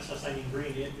indocyanine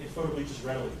green. It photobleaches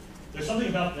readily. There's something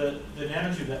about the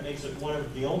nanotube that makes it one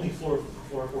of the only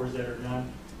fluorophores that are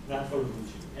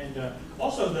non-photobleaching. And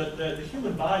also, the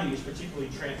human body is particularly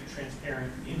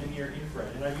transparent in the near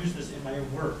infrared. And I've used this in my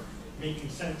own work, making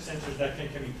sensors that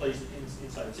can be placed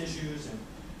inside tissues. And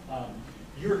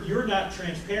you're not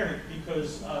transparent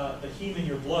because the heme in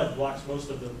your blood blocks most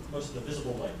of the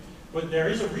visible light. But there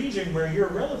is a region where you're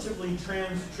relatively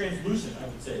translucent, I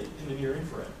would say, in the near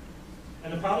infrared.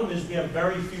 And the problem is we have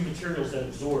very few materials that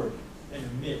absorb and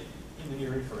emit in the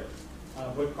near infrared.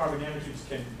 But carbon nanotubes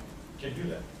can do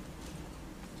that.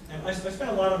 And I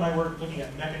spent a lot of my work looking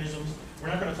at mechanisms. We're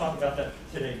not going to talk about that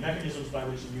today. Mechanisms by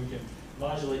which you can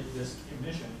modulate this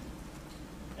emission.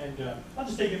 And I'll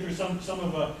just take you through some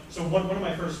of, so one of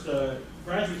my first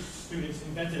graduate students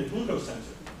invented a glucose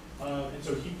sensor. And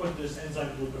so he put this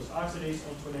enzyme glucose oxidase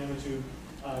onto a nanotube.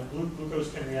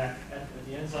 Glucose can react at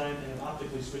the enzyme and it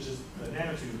optically switches the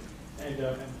nanotube. And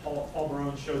Paul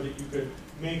Barone showed that you could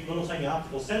make little tiny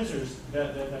optical sensors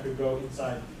that could go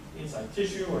inside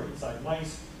tissue or inside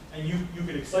mice. And you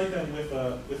could excite them with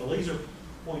a laser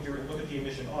pointer and look at the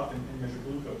emission off and measure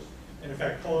glucose. And in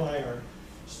fact, Paul and I are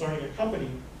starting a company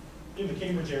in the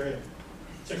Cambridge area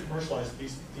to commercialize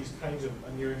these kinds of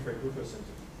near-infrared glucose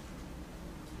sensors.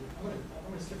 I'm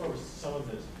going to skip over some of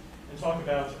this and talk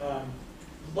about,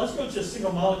 let's go to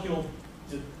single molecule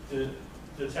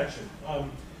detection.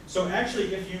 So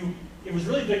actually, it was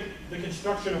really the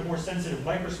construction of more sensitive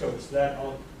microscopes that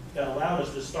allowed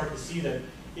us to start to see that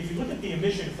if you look at the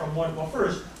emission from one, well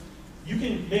first, you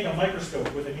can make a microscope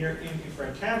with a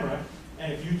near-infrared camera,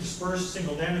 and if you disperse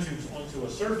single nanotubes onto a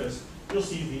surface, you'll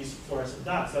see these fluorescent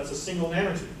dots. That's a single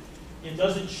nanotube. It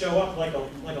doesn't show up like a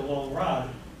long rod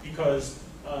because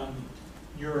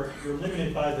you're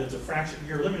limited by the diffraction.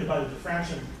 You're limited by the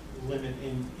diffraction limit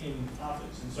in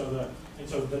optics, and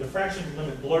so the diffraction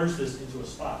limit blurs this into a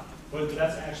spot. But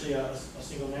that's actually a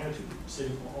single nanotube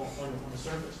sitting on the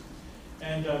surface.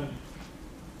 And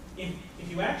if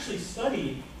you actually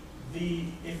study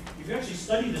if you actually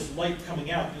study this light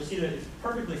coming out, you'll see that it's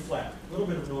perfectly flat, a little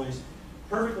bit of noise,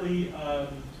 perfectly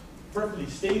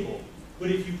stable.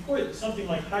 But if you put something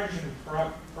like hydrogen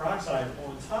peroxide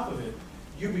on top of it,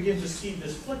 you begin to see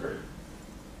this flickering.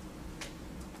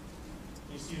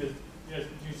 You see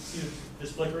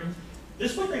this flickering?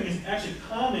 This flickering is actually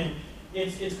common.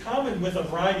 It's common with a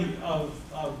variety of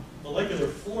molecular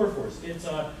fluorophores. It's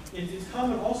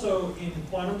common also in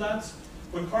quantum dots.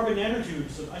 But carbon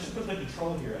nanotubes, I should put the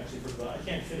control here actually, I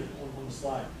can't fit it on the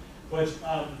slide. But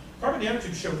carbon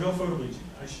nanotubes show no photobleaching.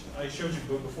 I showed you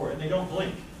before, and they don't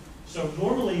blink. So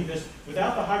normally,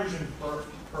 without the hydrogen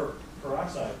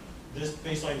peroxide, this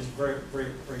baseline is very,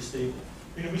 very, very stable.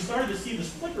 We started to see this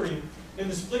flickering, and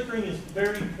this flickering is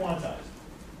very quantized.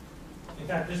 In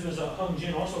fact, this was Hung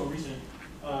Jin, also a recent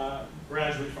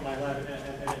graduate from my lab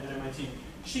at MIT.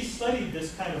 She studied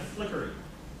this kind of flickering.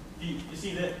 You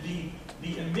see that the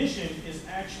emission is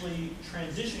actually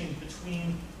transitioning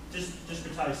between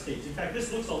discretized states. In fact,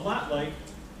 this looks a lot like,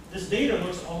 this data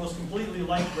looks almost completely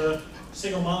like the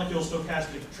single molecule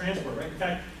stochastic transport, right? In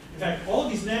fact, all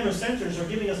of these nano-sensors are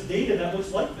giving us data that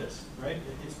looks like this, right?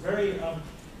 It's very,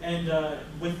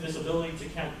 with this ability to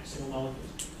count single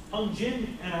molecules. Hung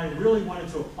Jin and I really wanted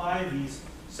to apply these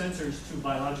sensors to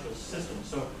biological systems.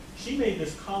 So she made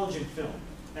this collagen film.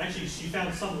 Actually, she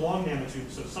found some long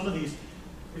nanotubes. So some of these,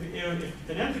 if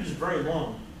the nanotube is very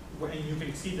long, and you can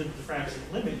exceed the diffraction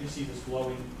limit, you see this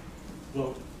glowing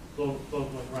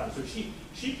around. So she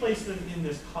placed them in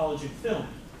this collagen film.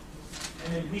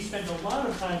 And then we spent a lot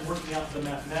of time working out the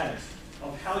mathematics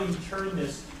of how you turn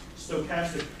this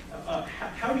stochastic,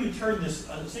 how do you turn this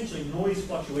essentially noise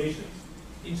fluctuations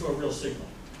into a real signal.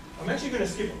 I'm actually going to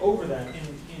skip over that in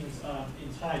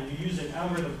time. You use an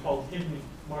algorithm called hidden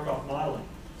Markov modeling.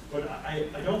 But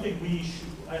I don't think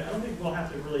I don't think we'll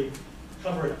have to really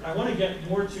cover it. I want to get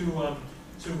more to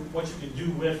what you can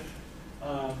do with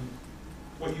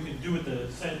the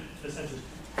sensors.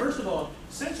 First of all,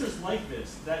 sensors like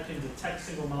this that can detect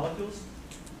single molecules.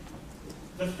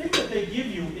 The thing that they give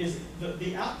you is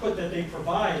the output that they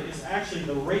provide is actually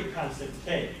the rate constant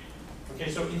K.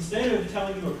 Okay, so instead of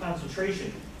telling you a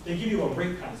concentration, they give you a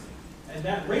rate constant, and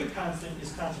that rate constant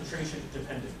is concentration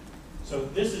dependent. So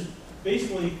this is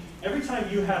basically, every time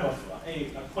you have a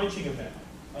quenching event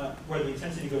where the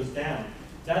intensity goes down,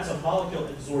 that's a molecule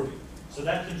absorbing. So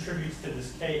that contributes to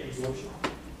this K absorption.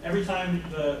 Every time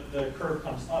the curve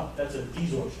comes up, that's a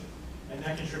desorption. And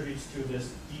that contributes to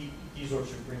this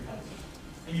desorption rate constant.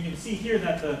 And you can see here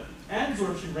that the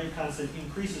adsorption rate constant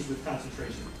increases with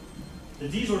concentration. The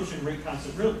desorption rate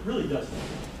constant really doesn't.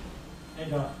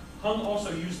 And Hung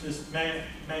also used this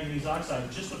manganese oxide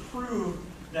just to prove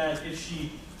that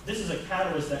this is a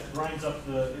catalyst that grinds up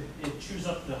it chews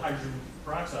up the hydrogen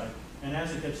peroxide, and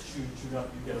as it gets chewed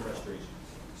up, you get a respiration.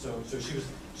 So she's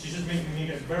just making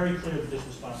it very clear that this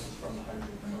response is from the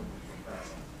hydrogen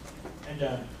peroxide.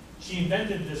 And she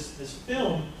invented this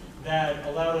film that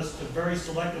allowed us to very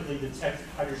selectively detect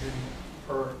hydrogen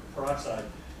peroxide,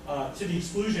 to the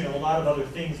exclusion of a lot of other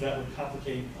things that would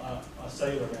complicate a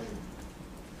cellular measurement.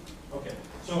 Okay,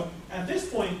 so at this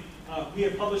point, we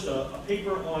have published a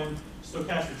paper on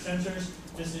stochastic sensors.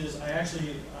 This is, I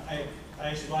actually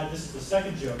lied, this is the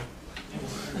second joke in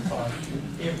the talk.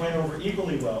 It went over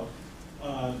equally well.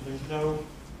 There's no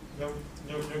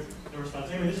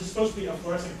response. Anyway, this is supposed to be a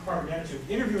fluorescent carbon nanotube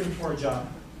interviewing for a job.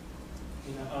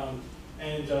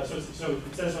 So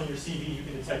it says on your CV you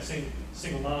can detect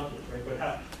single molecules, right?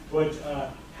 But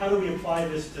how do we apply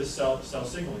this to cell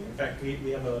signaling? In fact,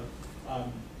 we have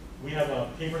a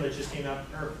paper that just came out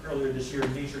earlier this year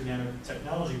in Nature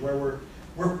Nanotechnology, where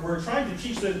we're trying to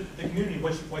teach the community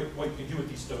what you can do with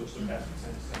these stochastic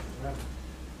sensors. We have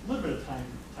a little bit of time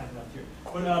left here,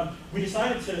 but we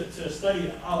decided to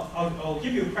study. I'll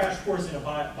give you a crash course in a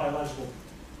biological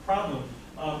problem.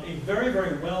 A very,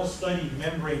 very well-studied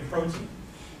membrane protein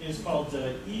is called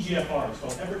EGFR. It's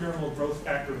called epidermal growth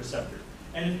factor receptor,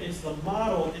 and it's the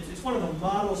model. It's one of the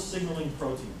model signaling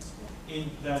proteins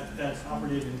that's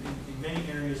operative in many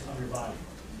areas of your body.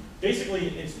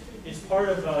 Basically, it's part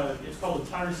of it's called a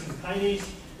tyrosine kinase.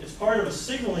 It's part of a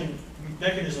signaling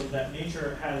mechanism that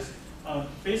nature has.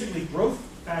 Basically, growth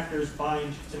factors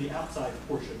bind to the outside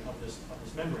portion of this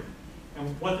membrane,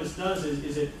 and what this does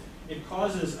is it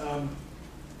causes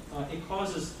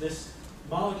this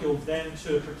molecule then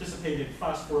to participate in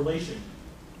phosphorylation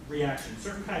reactions,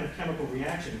 certain kind of chemical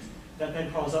reactions that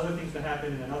then cause other things to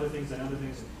happen and other things and other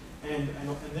things. And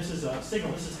this is a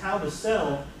signal. This is how the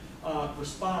cell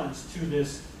responds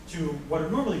to what are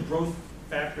normally growth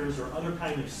factors or other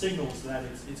kind of signals that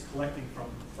it's collecting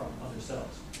from other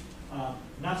cells.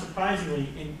 Not surprisingly,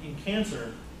 in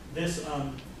cancer,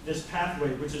 this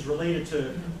pathway, which is related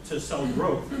to cell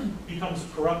growth, becomes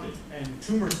corrupted, and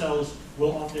tumor cells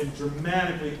will often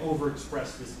dramatically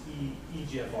overexpress this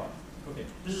EGFR. Okay,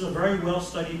 this is a very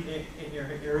well-studied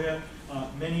area.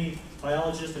 Many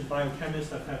biologists and biochemists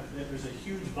there's a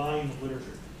huge volume of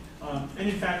literature. And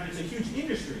in fact, it's a huge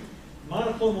industry.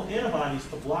 Monoclonal antibodies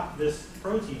to block this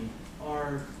protein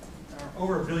are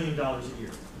over $1 billion a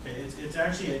year. Okay, it's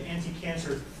actually an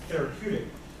anti-cancer therapeutic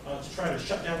to try to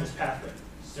shut down this pathway.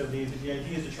 So the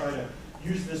idea is to try to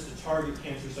use this to target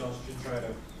cancer cells to try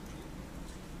to.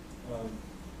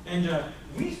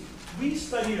 We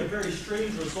studied a very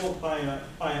strange result by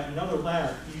another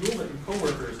lab, Technolog and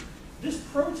coworkers. This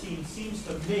protein seems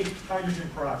to make hydrogen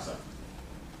peroxide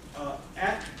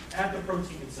at the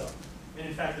protein itself. And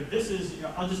in fact, if this is,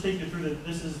 I'll just take you through the.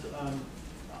 This is,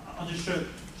 I'll just show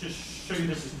you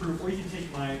this as proof, or you can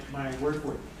take my word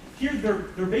for it. Here,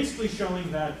 they're basically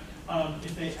showing that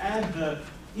if they add the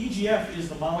EGF is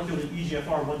the molecule that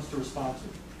EGFR wants to respond to.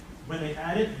 When they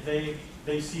add it,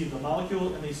 they see the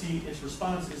molecule and they see its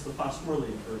response is the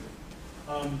phosphorylated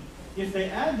version. If they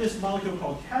add this molecule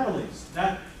called catalase,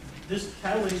 this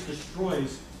catalase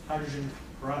destroys hydrogen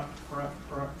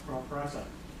peroxide.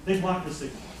 They block the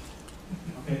signal.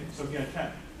 Okay, so if you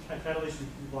had catalase, you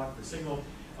block the signal.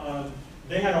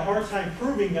 They had a hard time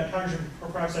proving that hydrogen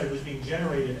peroxide was being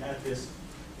generated at this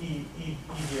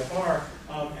EGFR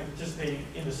and participating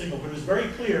in the signal. But it was very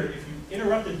clear if you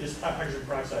interrupted this hydrogen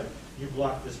peroxide, you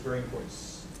blocked this very important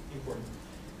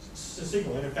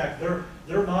signal. And in fact,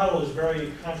 their model is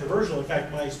very controversial. In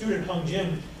fact, my student Hung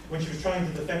Jin, when she was trying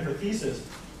to defend her thesis,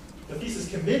 the thesis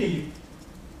committee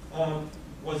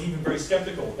was even very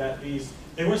skeptical that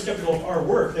they weren't skeptical of our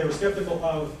work. They were skeptical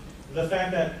of the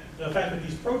fact that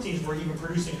these proteins were even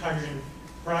producing hydrogen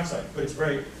peroxide. But it's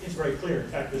very clear. In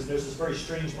fact, there's this very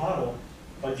strange model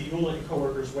by Technolog and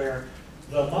coworkers where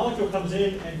the molecule comes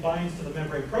in and binds to the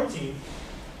membrane protein,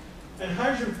 and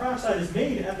hydrogen peroxide is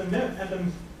made on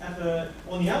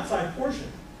the outside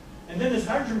portion, and then this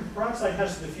hydrogen peroxide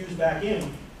has to diffuse back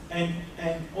in, and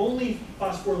only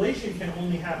phosphorylation can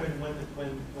only happen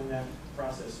when that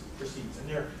process proceeds. And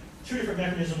there are two different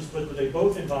mechanisms, but they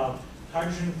both involve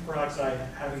hydrogen peroxide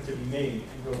having to be made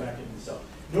and go back into the cell.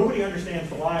 Nobody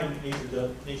understands why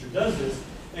nature does this,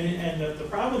 and the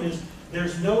problem is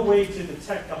there's no way to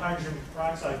detect the hydrogen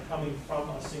peroxide coming from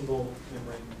a single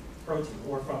membrane protein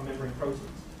or from membrane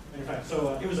proteins. And in fact,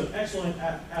 so it was an excellent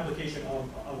application of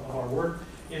our work.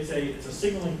 It's a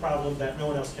signaling problem that no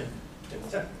one else can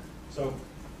detect. So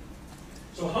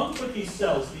Hung put these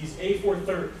cells, these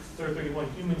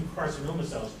A431 human carcinoma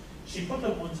cells, she put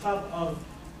them on top of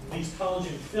these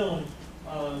collagen film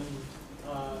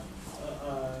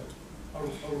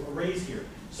arrays here.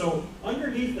 So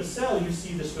underneath the cell, you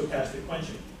see the stochastic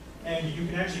quenching. And you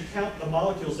can actually count the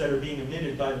molecules that are being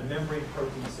emitted by the membrane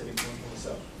protein sitting in the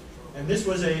cell. And this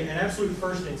was an absolute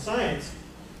first in science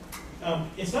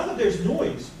it's not that there's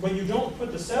noise. When you don't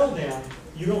put the cell down,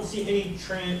 you don't see any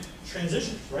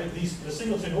transitions, right? The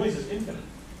signal to noise is infinite.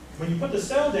 When you put the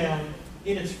cell down,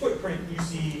 in its footprint, you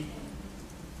see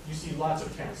lots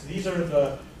of counts. These are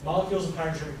the molecules of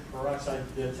hydrogen peroxide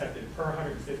detected per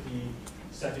 150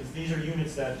 seconds. These are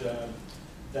units that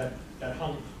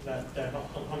Hung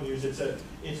used. It's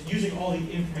using all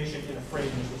the information in a frame,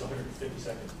 which was 150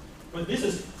 seconds. But this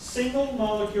is single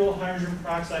molecule hydrogen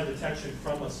peroxide detection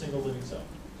from a single living cell.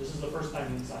 This is the first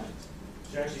time in science.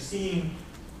 So you're actually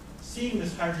seeing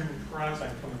this hydrogen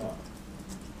peroxide coming up.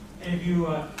 And if you,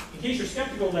 in case you're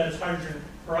skeptical that it's hydrogen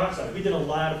peroxide, we did a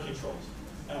lot of controls,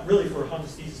 really for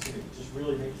Hung's thesis committee, just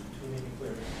really making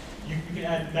clear. You can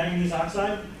add manganese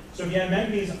oxide. So if you add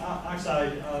manganese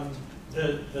oxide,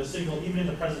 the signal, even in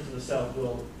the presence of the cell,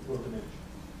 will diminish.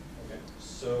 Okay.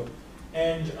 So,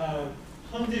 and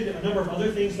Hung did a number of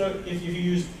other things though. If you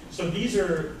use, so these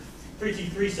are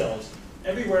 3T3 cells.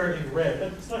 Everywhere in red.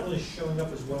 It's not really showing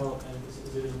up as well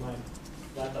as it is in my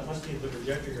laptop. Must be the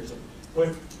projector here. So, but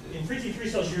in 3T3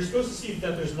 cells, you're supposed to see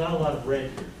that there's not a lot of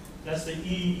red here. That's the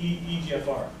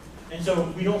EGFR. And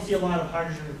so we don't see a lot of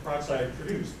hydrogen peroxide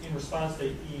produced in response to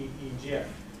EGF.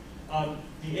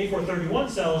 The A431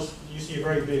 cells, you see a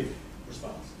very big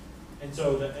response. And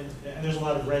so, and there's a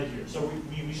lot of red here. So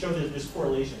we show this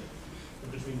correlation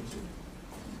between the two.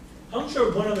 Hung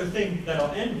showed one other thing that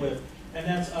I'll end with, and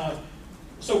that's,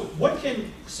 so what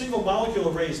can single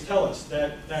molecule arrays tell us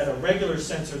that a regular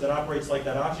sensor that operates like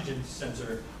that oxygen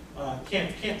sensor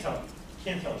can't tell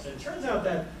us? And it turns out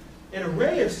that an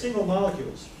array of single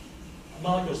molecule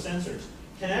sensors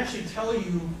can actually tell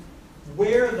you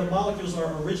where the molecules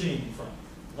are originating from,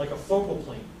 like a focal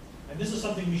plane. And this is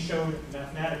something we showed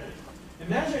mathematically.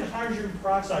 Imagine hydrogen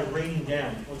peroxide raining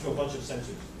down onto a bunch of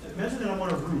sensors. Imagine that I'm on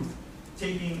a roof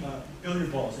taking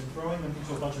billiard balls and throwing them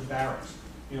into a bunch of barrels,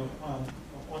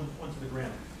 onto the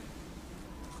ground.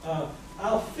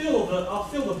 I'll fill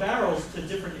the barrels to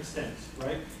different extents,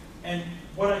 right? And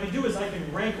what I can do is I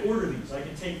can rank order these. I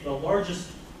can take the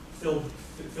largest filled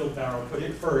barrel, put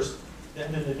it first,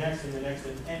 and then the next,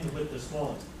 and end with the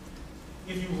smallest.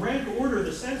 If you rank order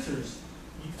the sensors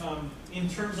in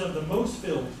terms of the most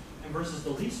filled and versus the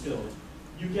least filled,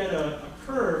 you get a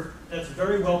curve that's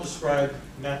very well described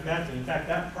mathematically. In fact,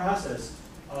 that process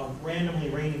of randomly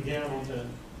raining down onto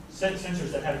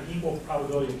sensors that have an equal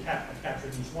probability of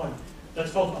capturing each one,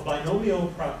 that's called a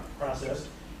binomial process.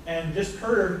 And this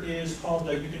curve is called,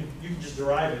 you can just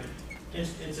derive it.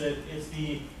 It's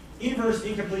the inverse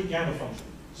incomplete gamma function.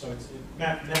 So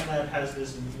MATLAB has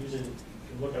this, and you can use it. You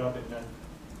can look it up in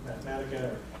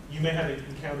Mathematica, or you may have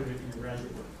encountered it in your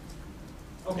graduate work.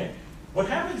 Okay, what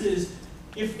happens is,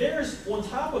 if there's, on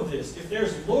top of this, if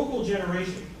there's local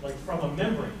generation, like from a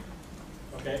membrane,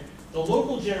 okay, the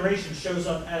local generation shows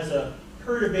up as a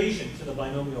perturbation to the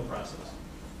binomial process.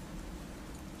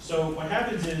 So what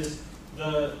happens is,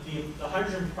 the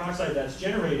hydrogen peroxide that's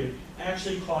generated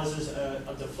actually causes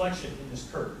a deflection in this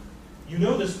curve. You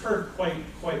know this curve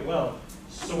quite well.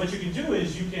 So what you can do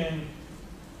is you can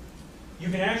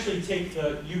actually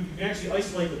you can actually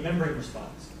isolate the membrane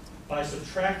response by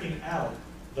subtracting out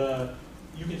the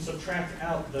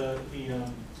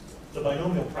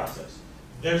binomial process.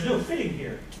 There's no fitting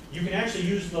here. You can actually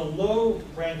use the low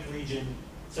rank region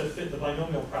to fit the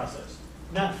binomial process.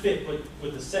 Not fit, but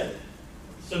with the setting.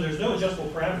 So there's no adjustable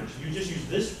parameters. You just use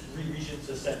this region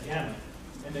to set gamma,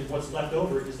 and then what's left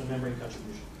over is the membrane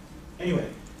contribution. Anyway,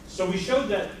 so we showed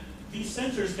that these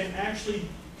sensors can actually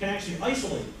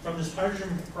isolate from this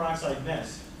hydrogen peroxide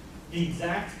mess the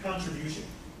exact contribution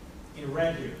in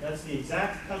red here. That's the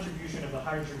exact contribution of the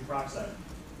hydrogen peroxide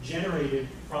generated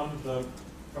from the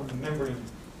membrane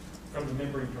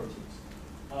proteins,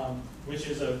 which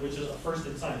is a first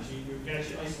in science. You can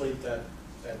actually isolate that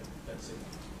signal.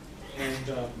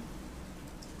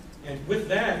 And with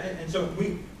that, and so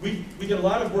we did a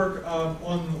lot of work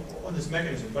on this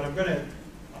mechanism, but I'm gonna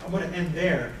end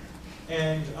there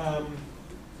and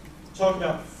talk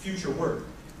about future work.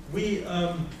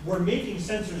 We're making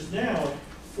sensors now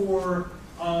for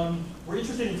we're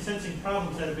interested in sensing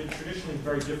problems that have been traditionally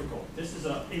very difficult. This is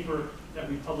a paper that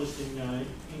we published in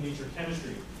Nature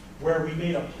Chemistry, where we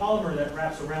made a polymer that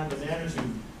wraps around the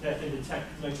nanotube that can detect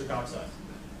nitric oxide.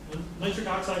 Nitric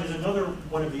oxide is another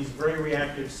one of these very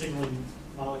reactive signaling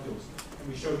molecules, and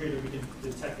we show here that we can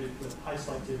detect it with high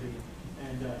selectivity.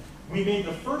 And we made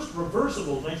the first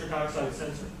reversible nitric oxide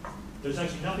sensor. There's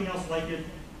actually nothing else like it.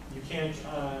 You can't.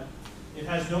 It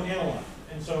has no analog.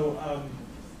 And so,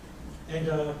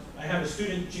 I have a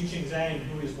student, Jingqing Zhang,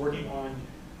 who is working on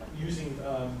using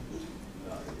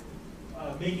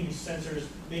making sensors,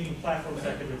 making platforms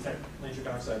that can detect nitric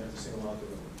oxide at the single molecule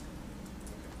level.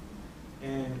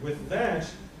 And with that,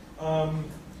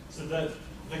 so the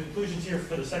conclusions here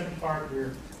for the second part,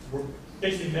 we're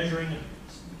basically measuring,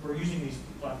 we're using these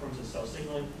platforms as cell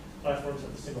signaling platforms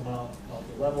at the single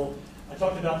molecule level. I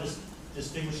talked about this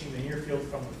distinguishing the near field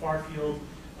from the far field.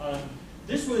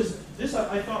 This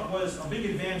I thought was a big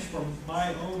advance from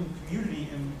my own community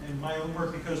and my own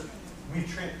work, because we've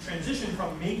transitioned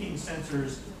from making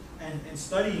sensors and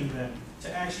studying them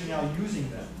to actually now using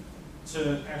them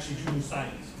to actually do new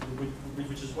science,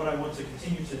 which is what I want to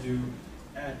continue to do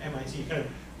at MIT, kind of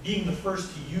being the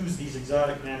first to use these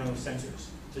exotic nano-sensors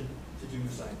to do new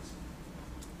science.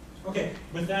 Okay,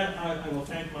 with that, I'll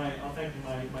thank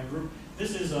my group.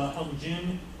 This is Hung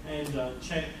Jin and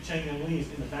Cheng Young Lee is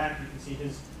in the back. You can see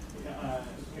his,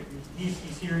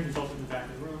 he's here, he's also in the back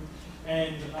of the room.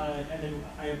 And then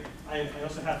I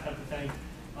also have to thank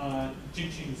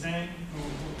Jingqing Zhang,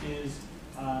 who is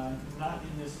not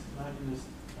in this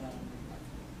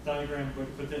diagram,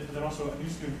 but then also a new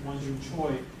student, Wanjun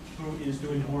Choi, who is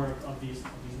doing more of these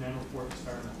nanopore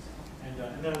experiments.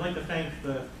 And then I'd like to thank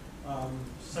the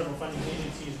several funding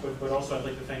agencies, but also I'd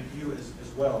like to thank you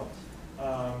as well,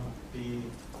 the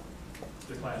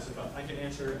class. If I can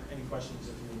answer any questions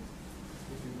if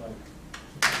you'd like.